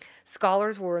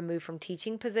 Scholars were removed from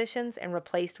teaching positions and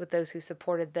replaced with those who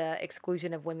supported the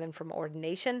exclusion of women from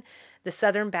ordination. The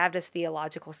Southern Baptist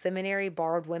Theological Seminary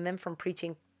borrowed women from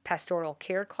preaching pastoral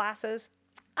care classes.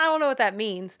 I don't know what that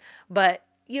means, but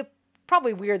you're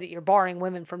probably weird that you're barring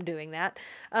women from doing that.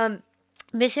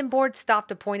 Mission boards stopped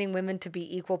appointing women to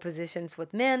be equal positions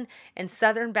with men, and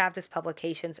Southern Baptist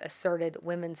publications asserted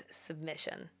women's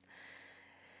submission.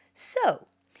 So,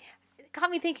 it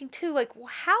got me thinking too, like,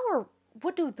 well,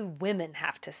 what do the women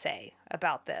have to say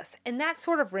about this? And that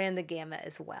sort of ran the gamut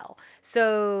as well.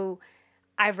 So,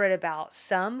 I've read about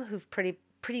some who've pretty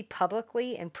pretty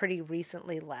publicly and pretty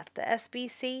recently left the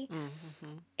SBC.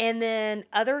 Mm-hmm. And then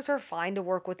others are fine to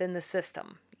work within the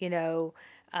system.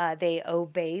 They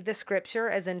obey the scripture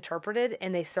as interpreted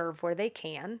and they serve where they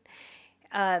can.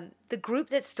 The group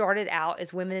that started out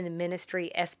as Women in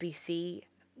Ministry, SBC,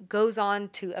 goes on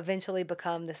to eventually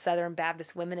become the Southern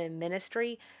Baptist Women in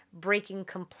Ministry, breaking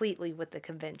completely with the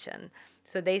convention.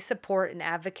 So they support and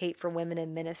advocate for women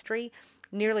in ministry.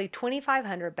 Nearly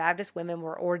 2,500 Baptist women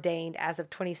were ordained as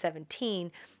of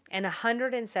 2017, and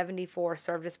 174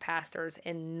 served as pastors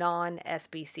in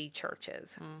non-SBC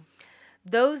churches.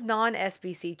 Those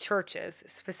non-SBC churches,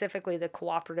 specifically the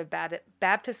Cooperative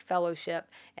Baptist Fellowship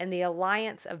and the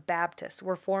Alliance of Baptists,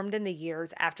 were formed in the years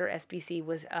after SBC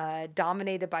was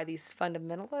dominated by these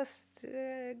fundamentalist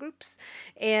groups.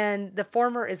 And the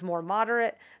former is more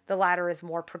moderate, the latter is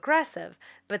more progressive,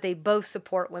 but they both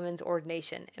support women's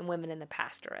ordination and women in the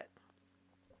pastorate.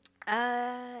 So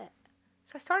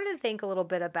I started to think a little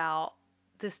bit about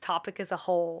this topic as a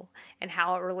whole and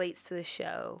how it relates to the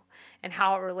show and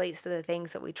how it relates to the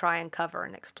things that we try and cover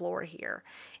and explore here.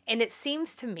 And it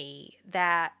seems to me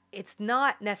that it's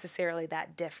not necessarily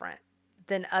that different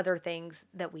than other things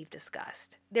that we've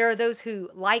discussed. There are those who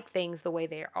like things the way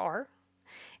they are,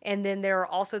 and then there are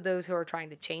also those who are trying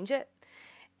to change it.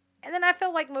 And then I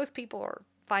feel like most people are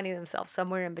finding themselves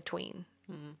somewhere in between.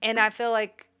 Mm-hmm. And I feel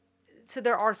like, so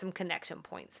there are some connection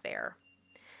points there.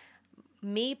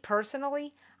 Me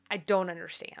personally, I don't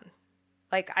understand.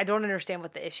 I don't understand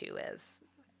what the issue is.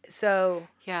 So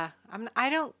yeah, I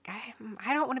don't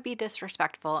want to be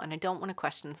disrespectful, and I don't want to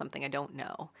question something I don't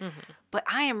know. Mm-hmm. But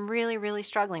I am really, really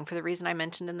struggling for the reason I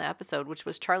mentioned in the episode, which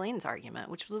was Charlene's argument,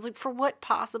 which was like, for what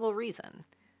possible reason?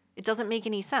 It doesn't make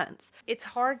any sense. It's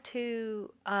hard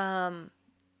to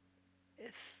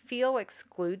feel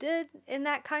excluded in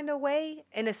that kind of way,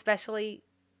 and especially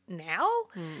now.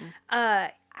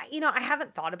 I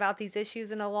haven't thought about these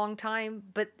issues in a long time,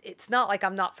 but it's not like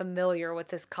I'm not familiar with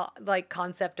this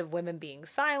concept of women being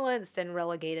silenced and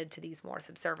relegated to these more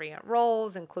subservient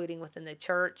roles, including within the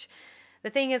church. The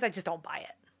thing is, I just don't buy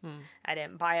it. I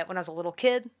didn't buy it when I was a little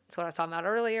kid. That's what I was talking about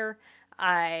earlier.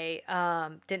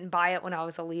 I didn't buy it when I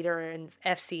was a leader in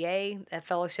FCA, a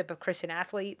Fellowship of Christian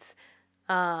Athletes.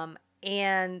 And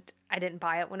I didn't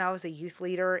buy it when I was a youth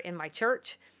leader in my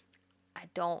church. I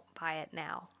don't buy it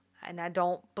now. And I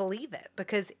don't believe it,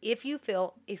 because if you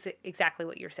feel exactly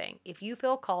what you're saying, if you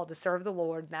feel called to serve the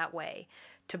Lord in that way,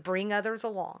 to bring others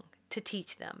along, to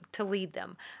teach them, to lead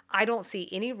them, I don't see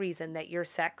any reason that your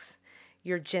sex,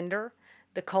 your gender,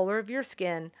 the color of your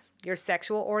skin, your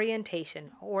sexual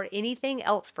orientation, or anything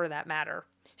else for that matter,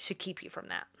 should keep you from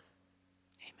that.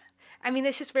 Amen. I mean,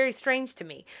 it's just very strange to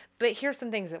me. But here's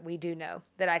some things that we do know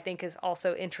that I think is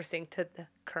also interesting to the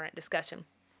current discussion.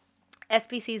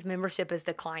 SBC's membership is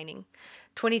declining.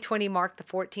 2020 marked the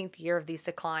 14th year of these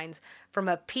declines from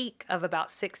a peak of about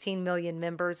 16 million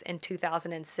members in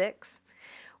 2006.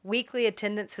 Weekly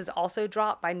attendance has also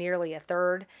dropped by nearly a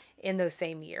third in those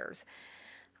same years.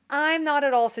 I'm not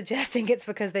at all suggesting it's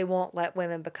because they won't let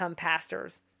women become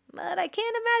pastors, but I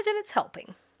can't imagine it's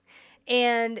helping.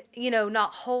 And,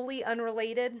 not wholly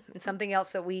unrelated, and something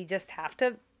else that we just have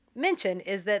to mention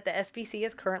is that the SBC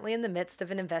is currently in the midst of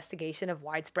an investigation of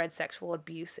widespread sexual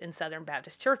abuse in Southern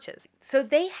Baptist churches. So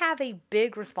they have a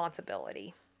big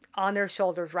responsibility on their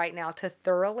shoulders right now to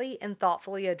thoroughly and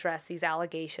thoughtfully address these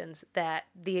allegations that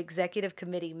the executive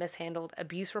committee mishandled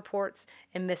abuse reports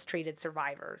and mistreated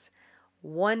survivors.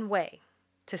 One way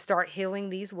to start healing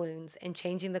these wounds and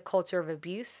changing the culture of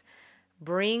abuse: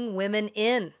 bring women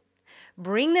in.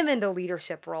 Bring them into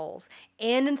leadership roles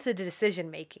and into decision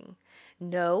making.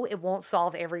 No, it won't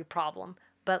solve every problem,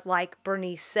 but like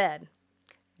Bernice said,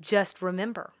 just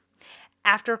remember,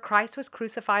 after Christ was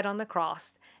crucified on the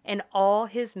cross and all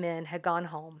his men had gone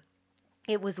home,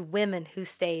 it was women who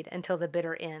stayed until the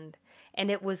bitter end, and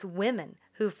it was women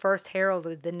who first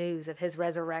heralded the news of his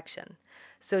resurrection.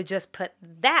 So just put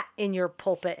that in your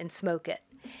pulpit and smoke it.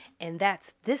 And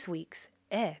that's this week's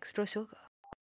Extra Sugar.